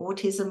Jimmy's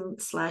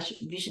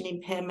autism/vision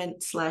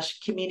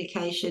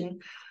impairment/communication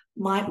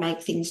might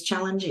make things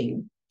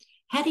challenging.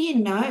 How do you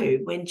know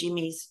when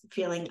Jimmy's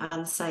feeling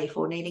unsafe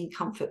or needing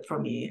comfort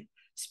from you?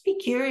 Just be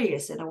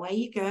curious and away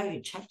you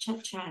go. Chat,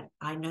 chat, chat.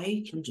 I know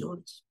you can do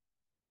it.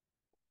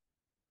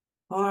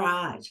 All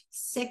right.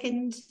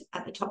 Second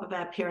at the top of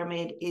our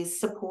pyramid is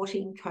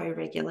supporting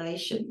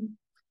co-regulation.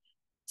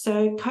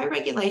 So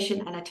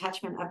co-regulation and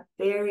attachment are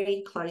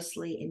very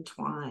closely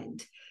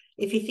entwined.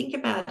 If you think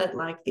about it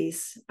like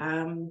this,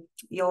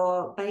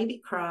 your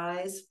baby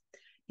cries,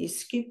 you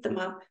scoop them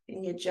up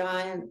in your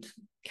giant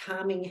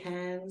calming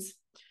hands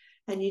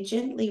and you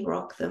gently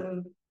rock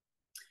them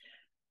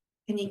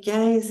and you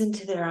gaze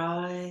into their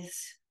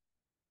eyes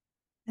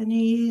and you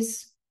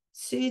use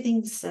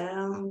soothing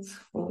sounds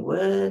or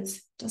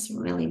words, doesn't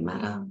really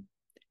matter.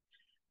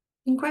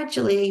 And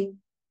gradually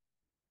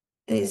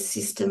their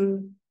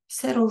system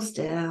settles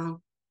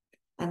down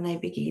and they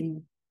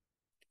begin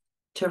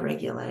to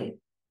regulate.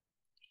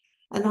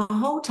 And the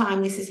whole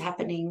time this is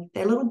happening,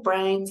 their little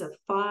brains are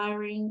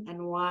firing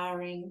and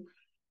wiring,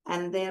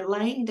 and they're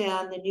laying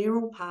down the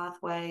neural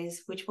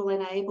pathways which will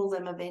enable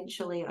them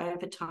eventually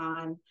over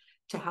time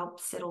to help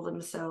settle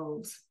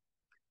themselves.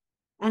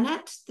 And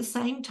at the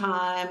same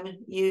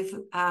time, you've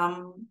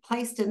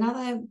placed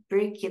another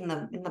brick in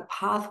the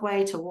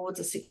pathway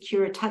towards a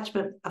secure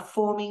attachment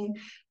forming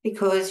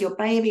because your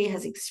baby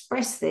has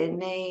expressed their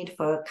need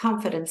for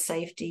comfort and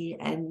safety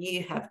and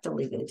you have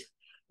delivered.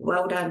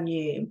 Well done,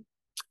 you.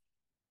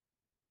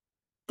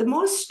 The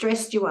more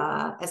stressed you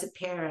are as a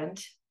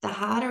parent, the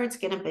harder it's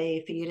going to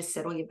be for you to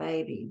settle your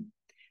baby.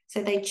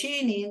 So they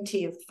tune in to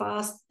your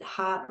fast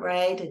heart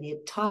rate and your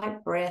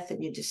tight breath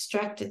and your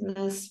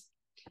distractedness.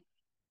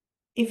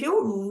 If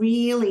you're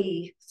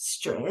really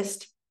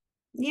stressed,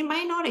 you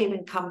may not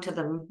even come to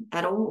them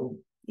at all.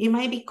 You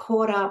may be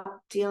caught up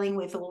dealing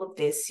with all of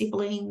their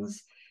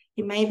siblings.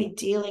 You may be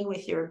dealing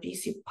with your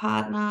abusive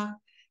partner.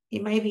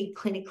 You may be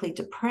clinically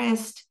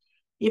depressed.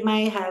 You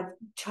may have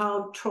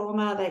child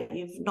trauma that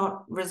you've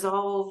not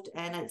resolved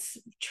and it's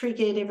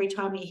triggered every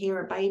time you hear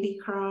a baby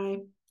cry.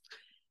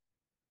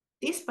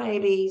 This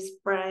baby's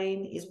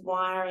brain is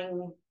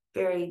wiring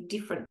very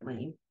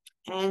differently,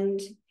 and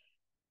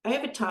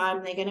over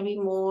time, they're going to be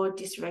more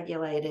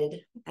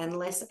dysregulated and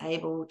less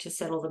able to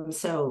settle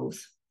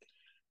themselves.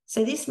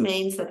 So this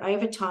means that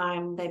over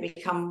time, they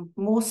become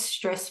more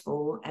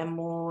stressful and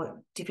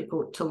more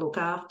difficult to look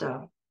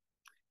after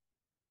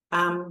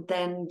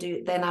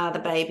than are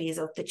the babies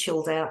of the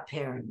chilled out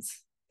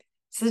parents.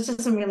 So it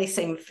doesn't really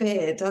seem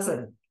fair, does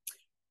it?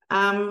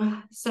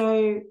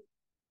 So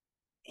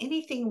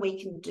anything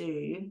we can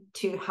do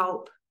to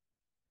help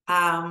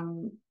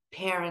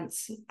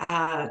parents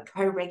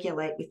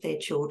co-regulate with their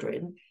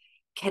children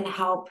can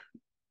help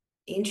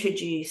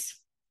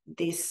introduce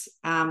this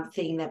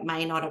thing that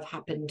may not have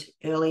happened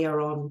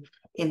earlier on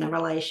in the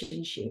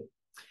relationship.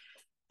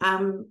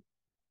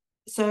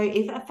 So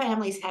if a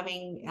family's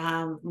having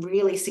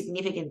really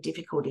significant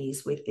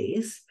difficulties with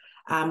this,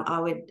 I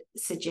would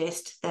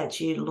suggest that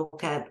you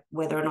look at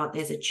whether or not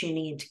there's a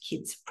Tuning Into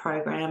Kids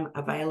program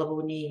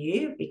available near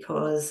you,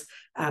 because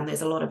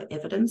there's a lot of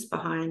evidence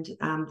behind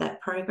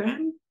that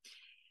program.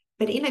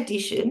 But in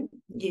addition,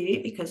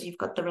 because you've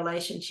got the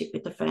relationship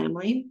with the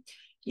family,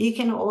 you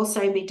can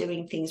also be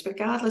doing things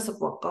regardless of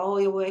what goal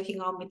you're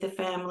working on with the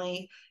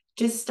family.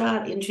 Just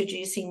start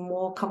introducing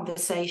more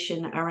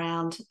conversation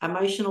around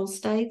emotional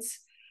states,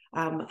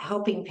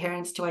 helping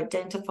parents to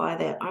identify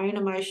their own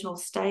emotional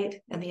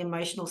state and the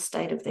emotional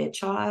state of their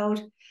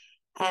child,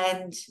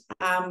 and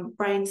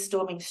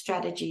brainstorming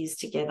strategies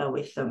together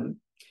with them.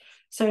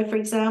 So, for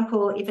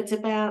example, if it's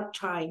about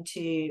trying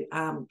to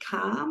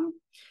calm,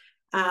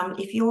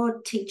 if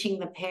you're teaching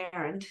the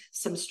parent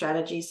some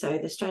strategies, so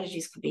the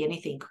strategies could be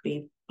anything, could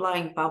be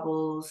blowing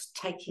bubbles,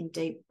 taking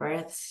deep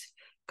breaths,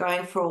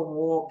 going for a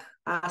walk,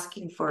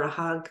 asking for a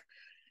hug.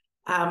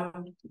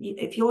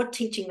 If you're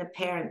teaching the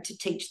parent to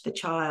teach the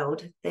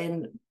child,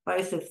 then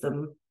both of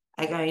them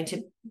are going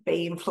to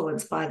be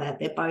influenced by that.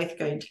 They're both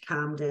going to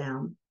calm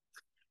down.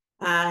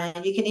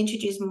 You can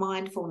introduce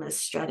mindfulness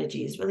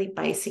strategies, really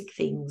basic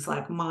things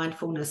like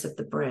mindfulness of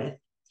the breath.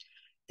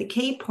 The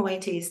key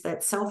point is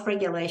that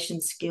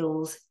self-regulation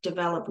skills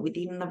develop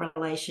within the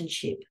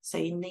relationship. So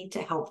you need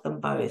to help them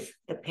both,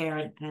 the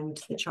parent and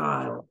the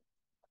child.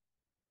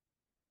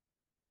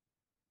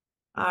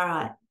 All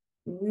right.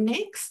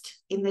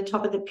 Next, in the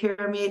top of the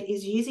pyramid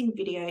is using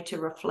video to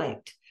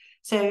reflect.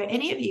 So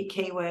any of you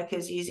key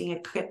workers using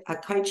a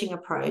coaching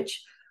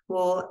approach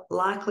will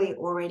likely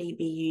already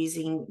be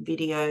using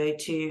video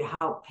to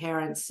help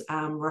parents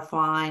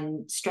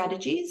refine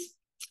strategies.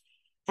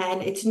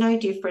 And it's no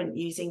different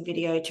using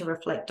video to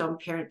reflect on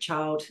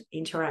parent-child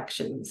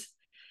interactions.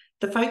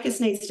 The focus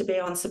needs to be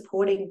on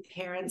supporting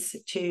parents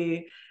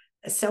to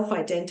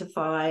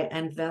self-identify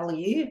and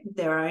value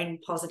their own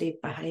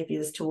positive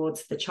behaviours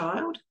towards the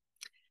child.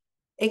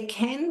 It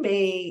can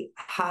be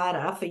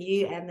harder for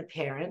you and the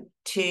parent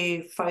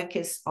to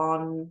focus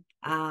on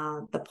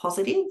the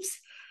positives.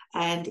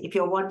 And if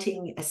you're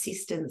wanting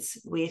assistance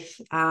with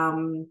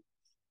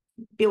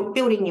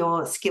building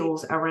your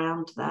skills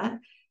around that,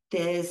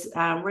 there's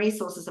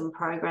resources and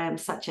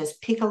programs such as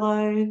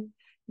Piccolo,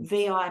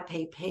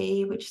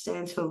 VIPP, which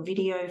stands for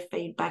Video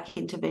Feedback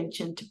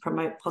Intervention to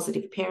Promote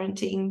Positive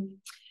Parenting,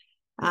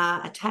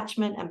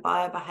 Attachment and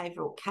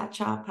Biobehavioural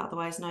Catch-Up,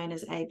 otherwise known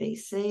as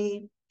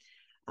ABC,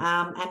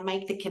 and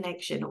Make the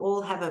Connection,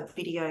 all have a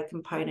video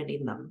component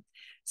in them.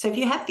 So if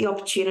you have the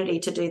opportunity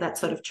to do that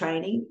sort of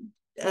training,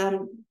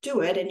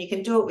 do it, and you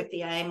can do it with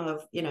the aim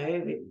of,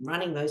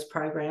 running those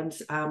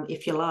programs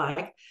if you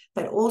like,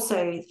 but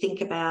also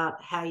think about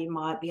how you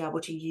might be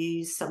able to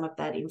use some of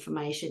that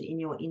information in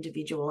your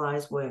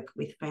individualized work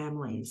with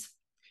families.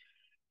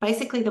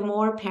 Basically, the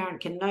more a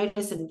parent can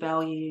notice and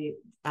value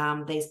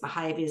these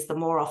behaviors, the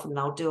more often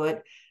they'll do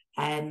it,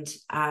 and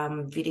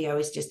video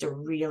is just a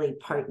really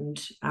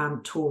potent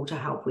tool to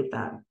help with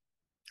that.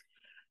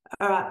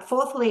 All right,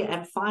 fourthly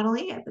and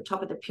finally, at the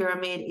top of the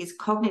pyramid is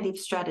cognitive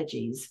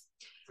strategies.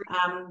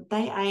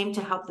 They aim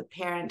to help the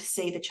parent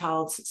see the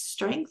child's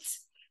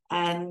strengths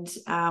and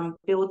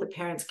build the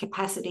parent's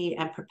capacity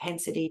and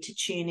propensity to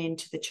tune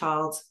into the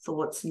child's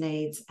thoughts,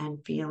 needs,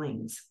 and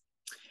feelings.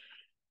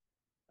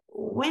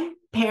 When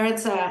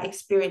parents are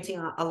experiencing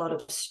a lot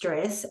of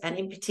stress, and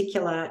in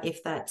particular,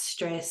 if that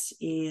stress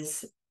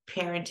is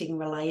parenting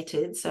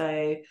related,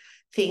 so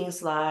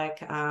things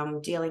like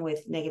dealing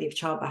with negative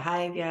child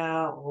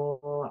behaviour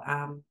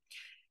or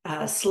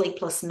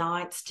sleepless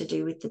nights to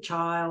do with the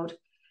child,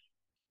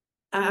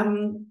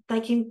 they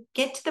can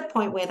get to the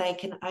point where they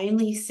can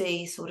only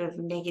see sort of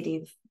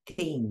negative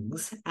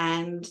things,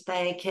 and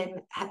they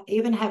can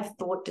even have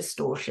thought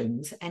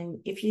distortions. And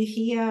if you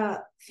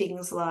hear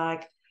things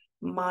like,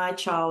 my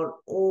child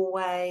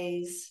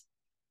always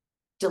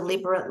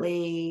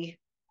deliberately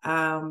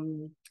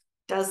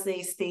does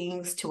these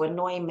things to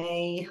annoy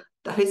me,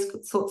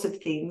 those sorts of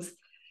things,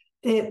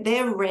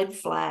 they're red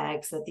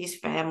flags that this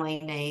family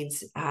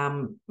needs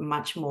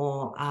much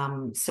more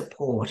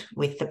support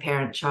with the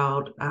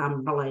parent-child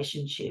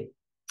relationship.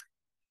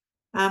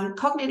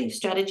 Cognitive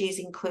strategies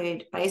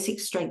include basic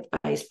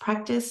strength-based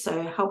practice,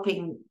 so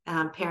helping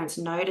parents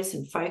notice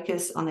and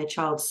focus on their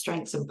child's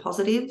strengths and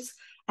positives,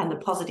 and the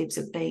positives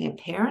of being a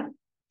parent.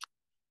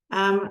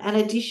 And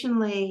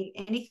additionally,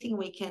 anything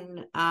we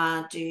can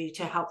do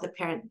to help the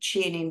parent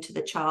tune into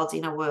the child's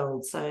inner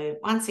world. So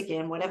once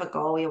again, whatever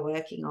goal you're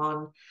working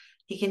on,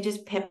 you can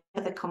just pepper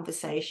the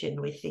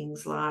conversation with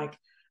things like,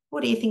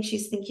 what do you think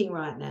she's thinking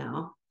right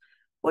now?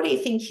 What do you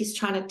think she's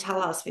trying to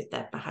tell us with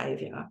that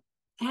behaviour?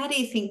 How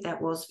do you think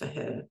that was for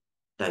her?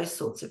 Those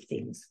sorts of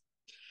things.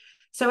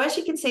 So as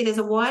you can see, there's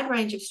a wide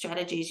range of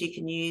strategies you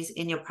can use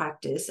in your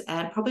practice,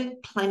 and probably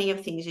plenty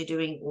of things you're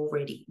doing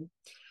already.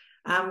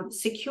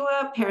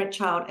 Secure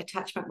parent-child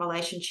attachment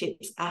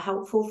relationships are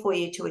helpful for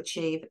you to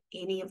achieve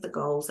any of the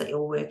goals that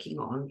you're working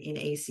on in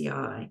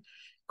ECI,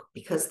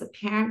 because the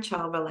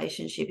parent-child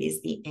relationship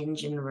is the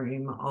engine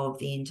room of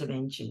the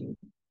intervention.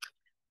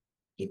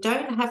 You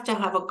don't have to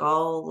have a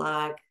goal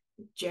like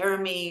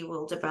Jeremy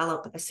will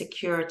develop a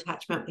secure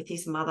attachment with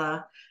his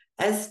mother,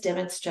 as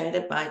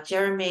demonstrated by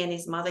Jeremy and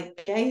his mother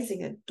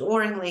gazing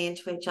adoringly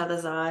into each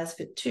other's eyes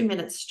for 2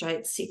 minutes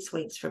straight 6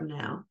 weeks from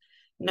now.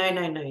 No,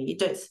 you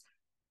don't.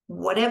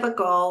 Whatever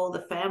goal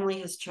the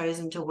family has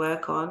chosen to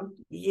work on,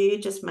 you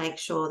just make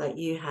sure that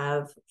you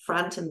have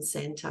front and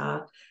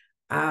center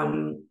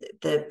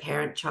the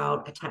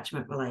parent-child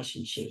attachment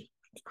relationship.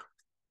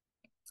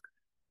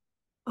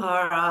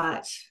 All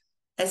right.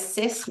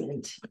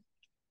 assessment.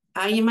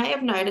 You may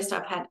have noticed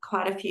I've had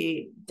quite a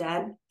few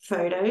dad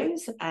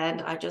photos,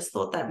 and I just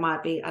thought that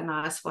might be a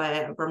nice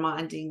way of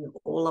reminding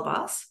all of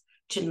us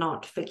to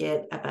not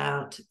forget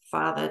about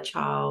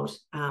father-child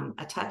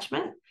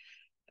attachment.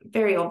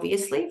 Very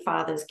obviously,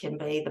 fathers can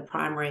be the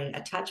primary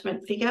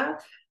attachment figure,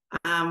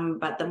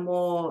 but the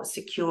more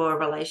secure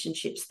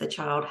relationships the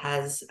child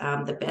has,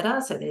 the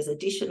better. So there's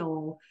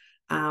additional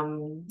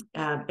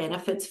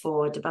benefits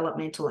for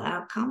developmental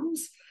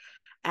outcomes.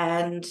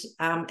 And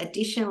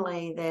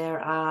additionally,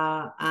 there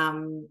are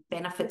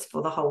benefits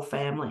for the whole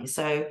family.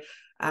 So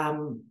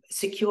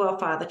secure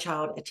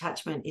father-child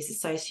attachment is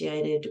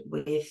associated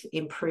with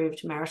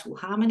improved marital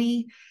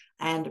harmony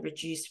and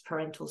reduced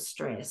parental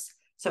stress.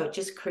 So it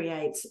just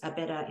creates a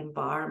better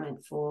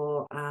environment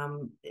for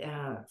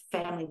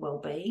family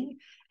well-being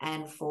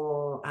and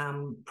for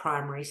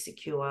primary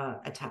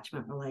secure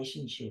attachment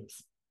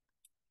relationships.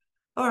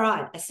 All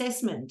right,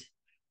 assessment.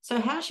 So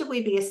how should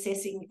we be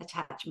assessing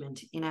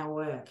attachment in our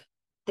work?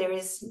 There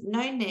is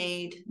no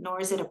need,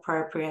 nor is it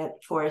appropriate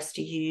for us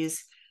to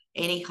use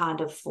any kind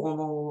of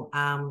formal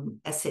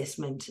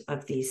assessment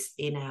of this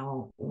in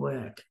our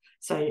work.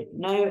 So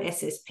no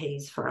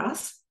SSPs for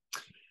us.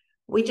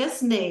 We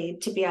just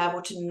need to be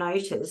able to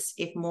notice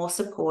if more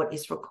support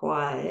is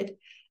required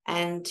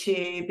and to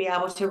be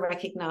able to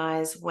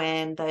recognise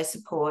when those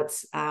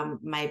supports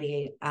may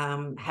be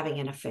having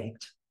an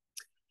effect.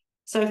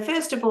 So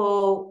first of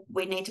all,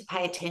 we need to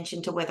pay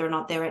attention to whether or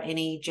not there are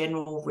any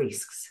general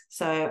risks.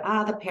 So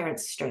are the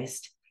parents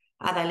stressed?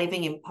 Are they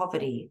living in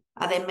poverty?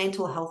 Are there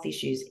mental health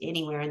issues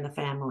anywhere in the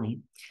family?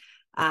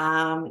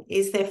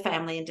 Is there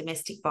family and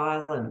domestic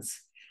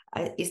violence?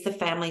 Is the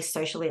family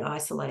socially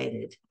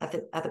isolated?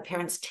 Are the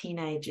parents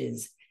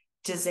teenagers?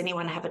 Does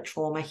anyone have a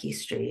trauma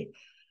history?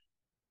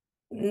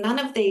 None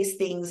of these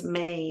things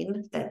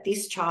mean that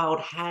this child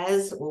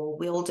has or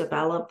will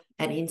develop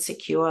an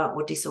insecure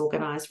or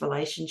disorganized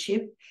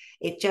relationship.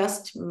 It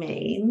just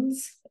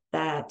means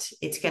that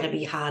it's going to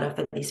be harder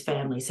for this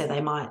family, so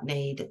they might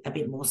need a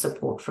bit more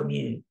support from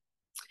you.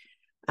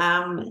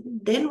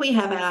 Then we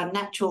have our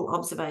natural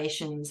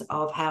observations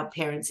of how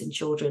parents and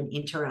children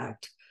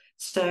interact.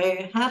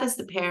 So how does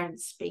the parent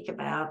speak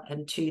about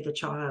and to the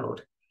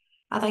child?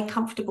 Are they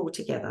comfortable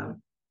together?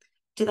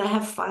 Do they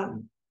have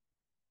fun?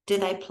 Do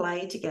they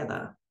play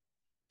together?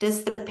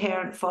 Does the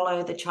parent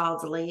follow the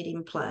child's lead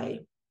in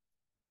play?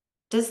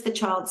 Does the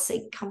child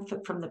seek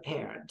comfort from the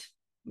parent?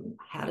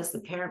 How does the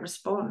parent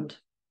respond?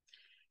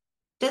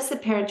 Does the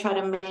parent try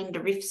to mend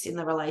rifts in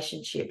the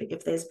relationship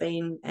if there's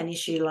been an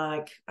issue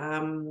like,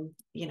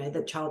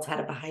 the child's had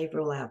a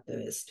behavioural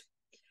outburst?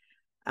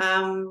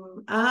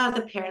 Are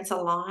the parents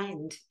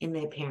aligned in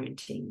their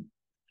parenting?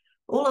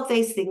 All of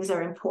these things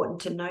are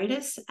important to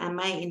notice and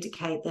may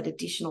indicate that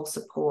additional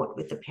support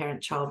with the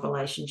parent-child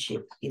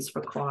relationship is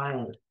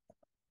required.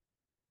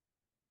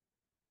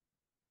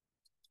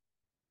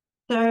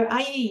 So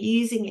are you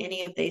using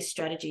any of these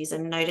strategies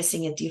and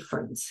noticing a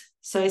difference?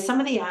 So some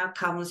of the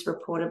outcomes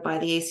reported by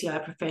the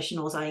ECI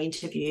professionals I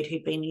interviewed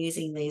who've been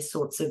using these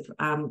sorts of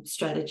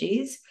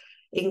strategies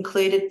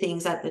included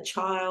things at the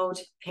child,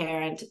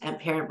 parent, and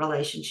parent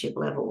relationship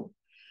level.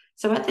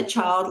 So at the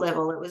child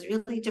level, it was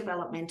really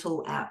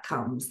developmental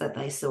outcomes that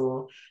they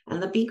saw.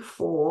 And the big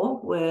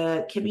four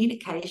were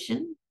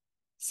communication,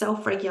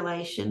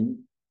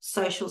 self-regulation,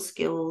 social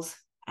skills,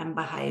 and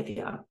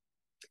behaviour.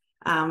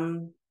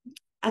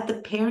 At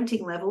the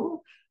parenting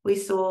level, we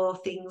saw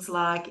things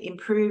like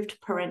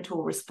improved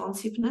parental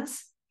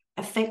responsiveness,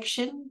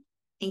 affection,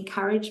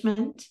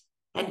 encouragement,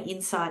 and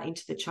insight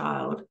into the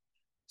child.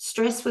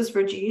 Stress was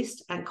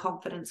reduced and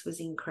confidence was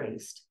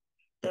increased.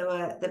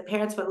 The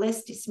parents were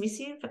less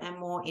dismissive and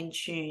more in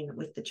tune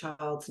with the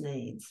child's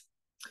needs.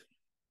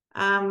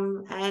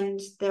 And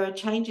there are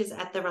changes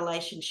at the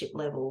relationship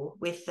level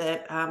with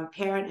the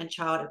parent and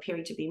child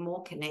appearing to be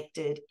more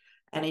connected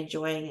and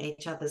enjoying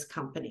each other's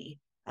company,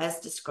 as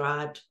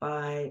described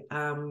by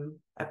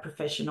a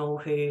professional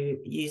who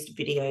used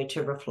video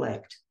to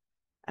reflect.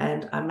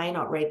 And I may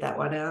not read that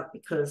one out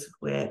because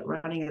we're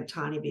running a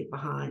tiny bit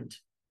behind.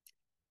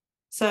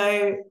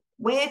 So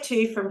where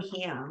to from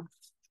here?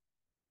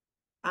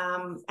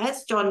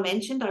 As John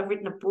mentioned, I've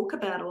written a book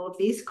about all of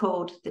this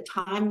called The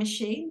Time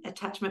Machine,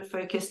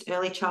 Attachment-Focused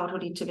Early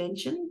Childhood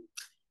Intervention.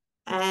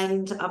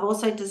 And I've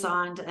also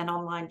designed an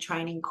online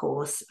training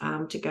course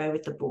to go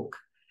with the book.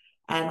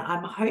 And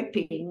I'm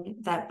hoping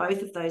that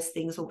both of those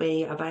things will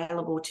be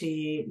available to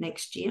you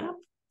next year.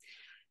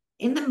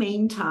 In the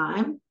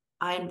meantime,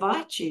 I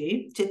invite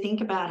you to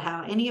think about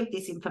how any of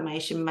this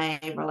information may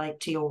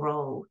relate to your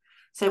role.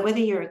 So whether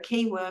you're a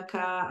key worker,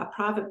 a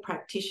private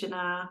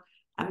practitioner,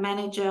 a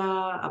manager,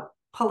 a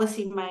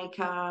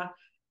policymaker,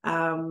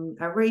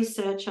 a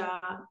researcher,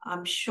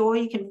 I'm sure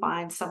you can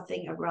find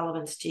something of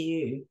relevance to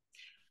you.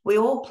 We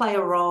all play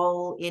a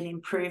role in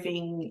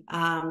improving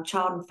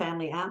child and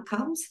family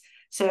outcomes.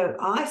 So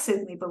I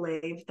certainly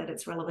believe that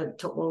it's relevant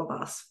to all of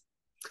us.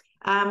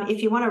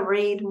 If you want to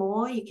read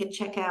more, you can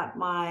check out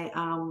my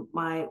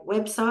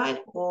website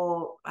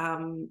or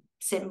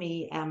send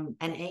me an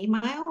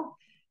email,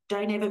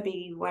 don't ever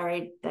be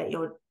worried that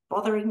you're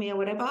bothering me or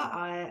whatever.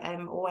 I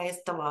am always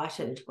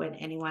delighted when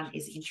anyone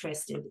is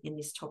interested in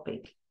this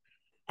topic.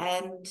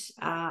 And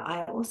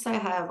I also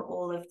have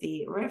all of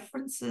the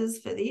references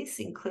for this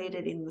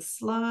included in the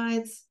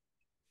slides.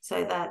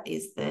 So that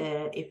is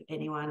there if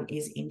anyone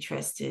is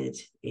interested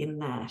in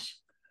that.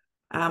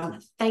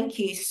 Thank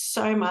you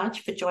so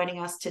much for joining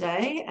us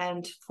today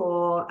and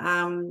for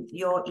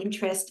your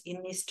interest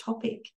in this topic.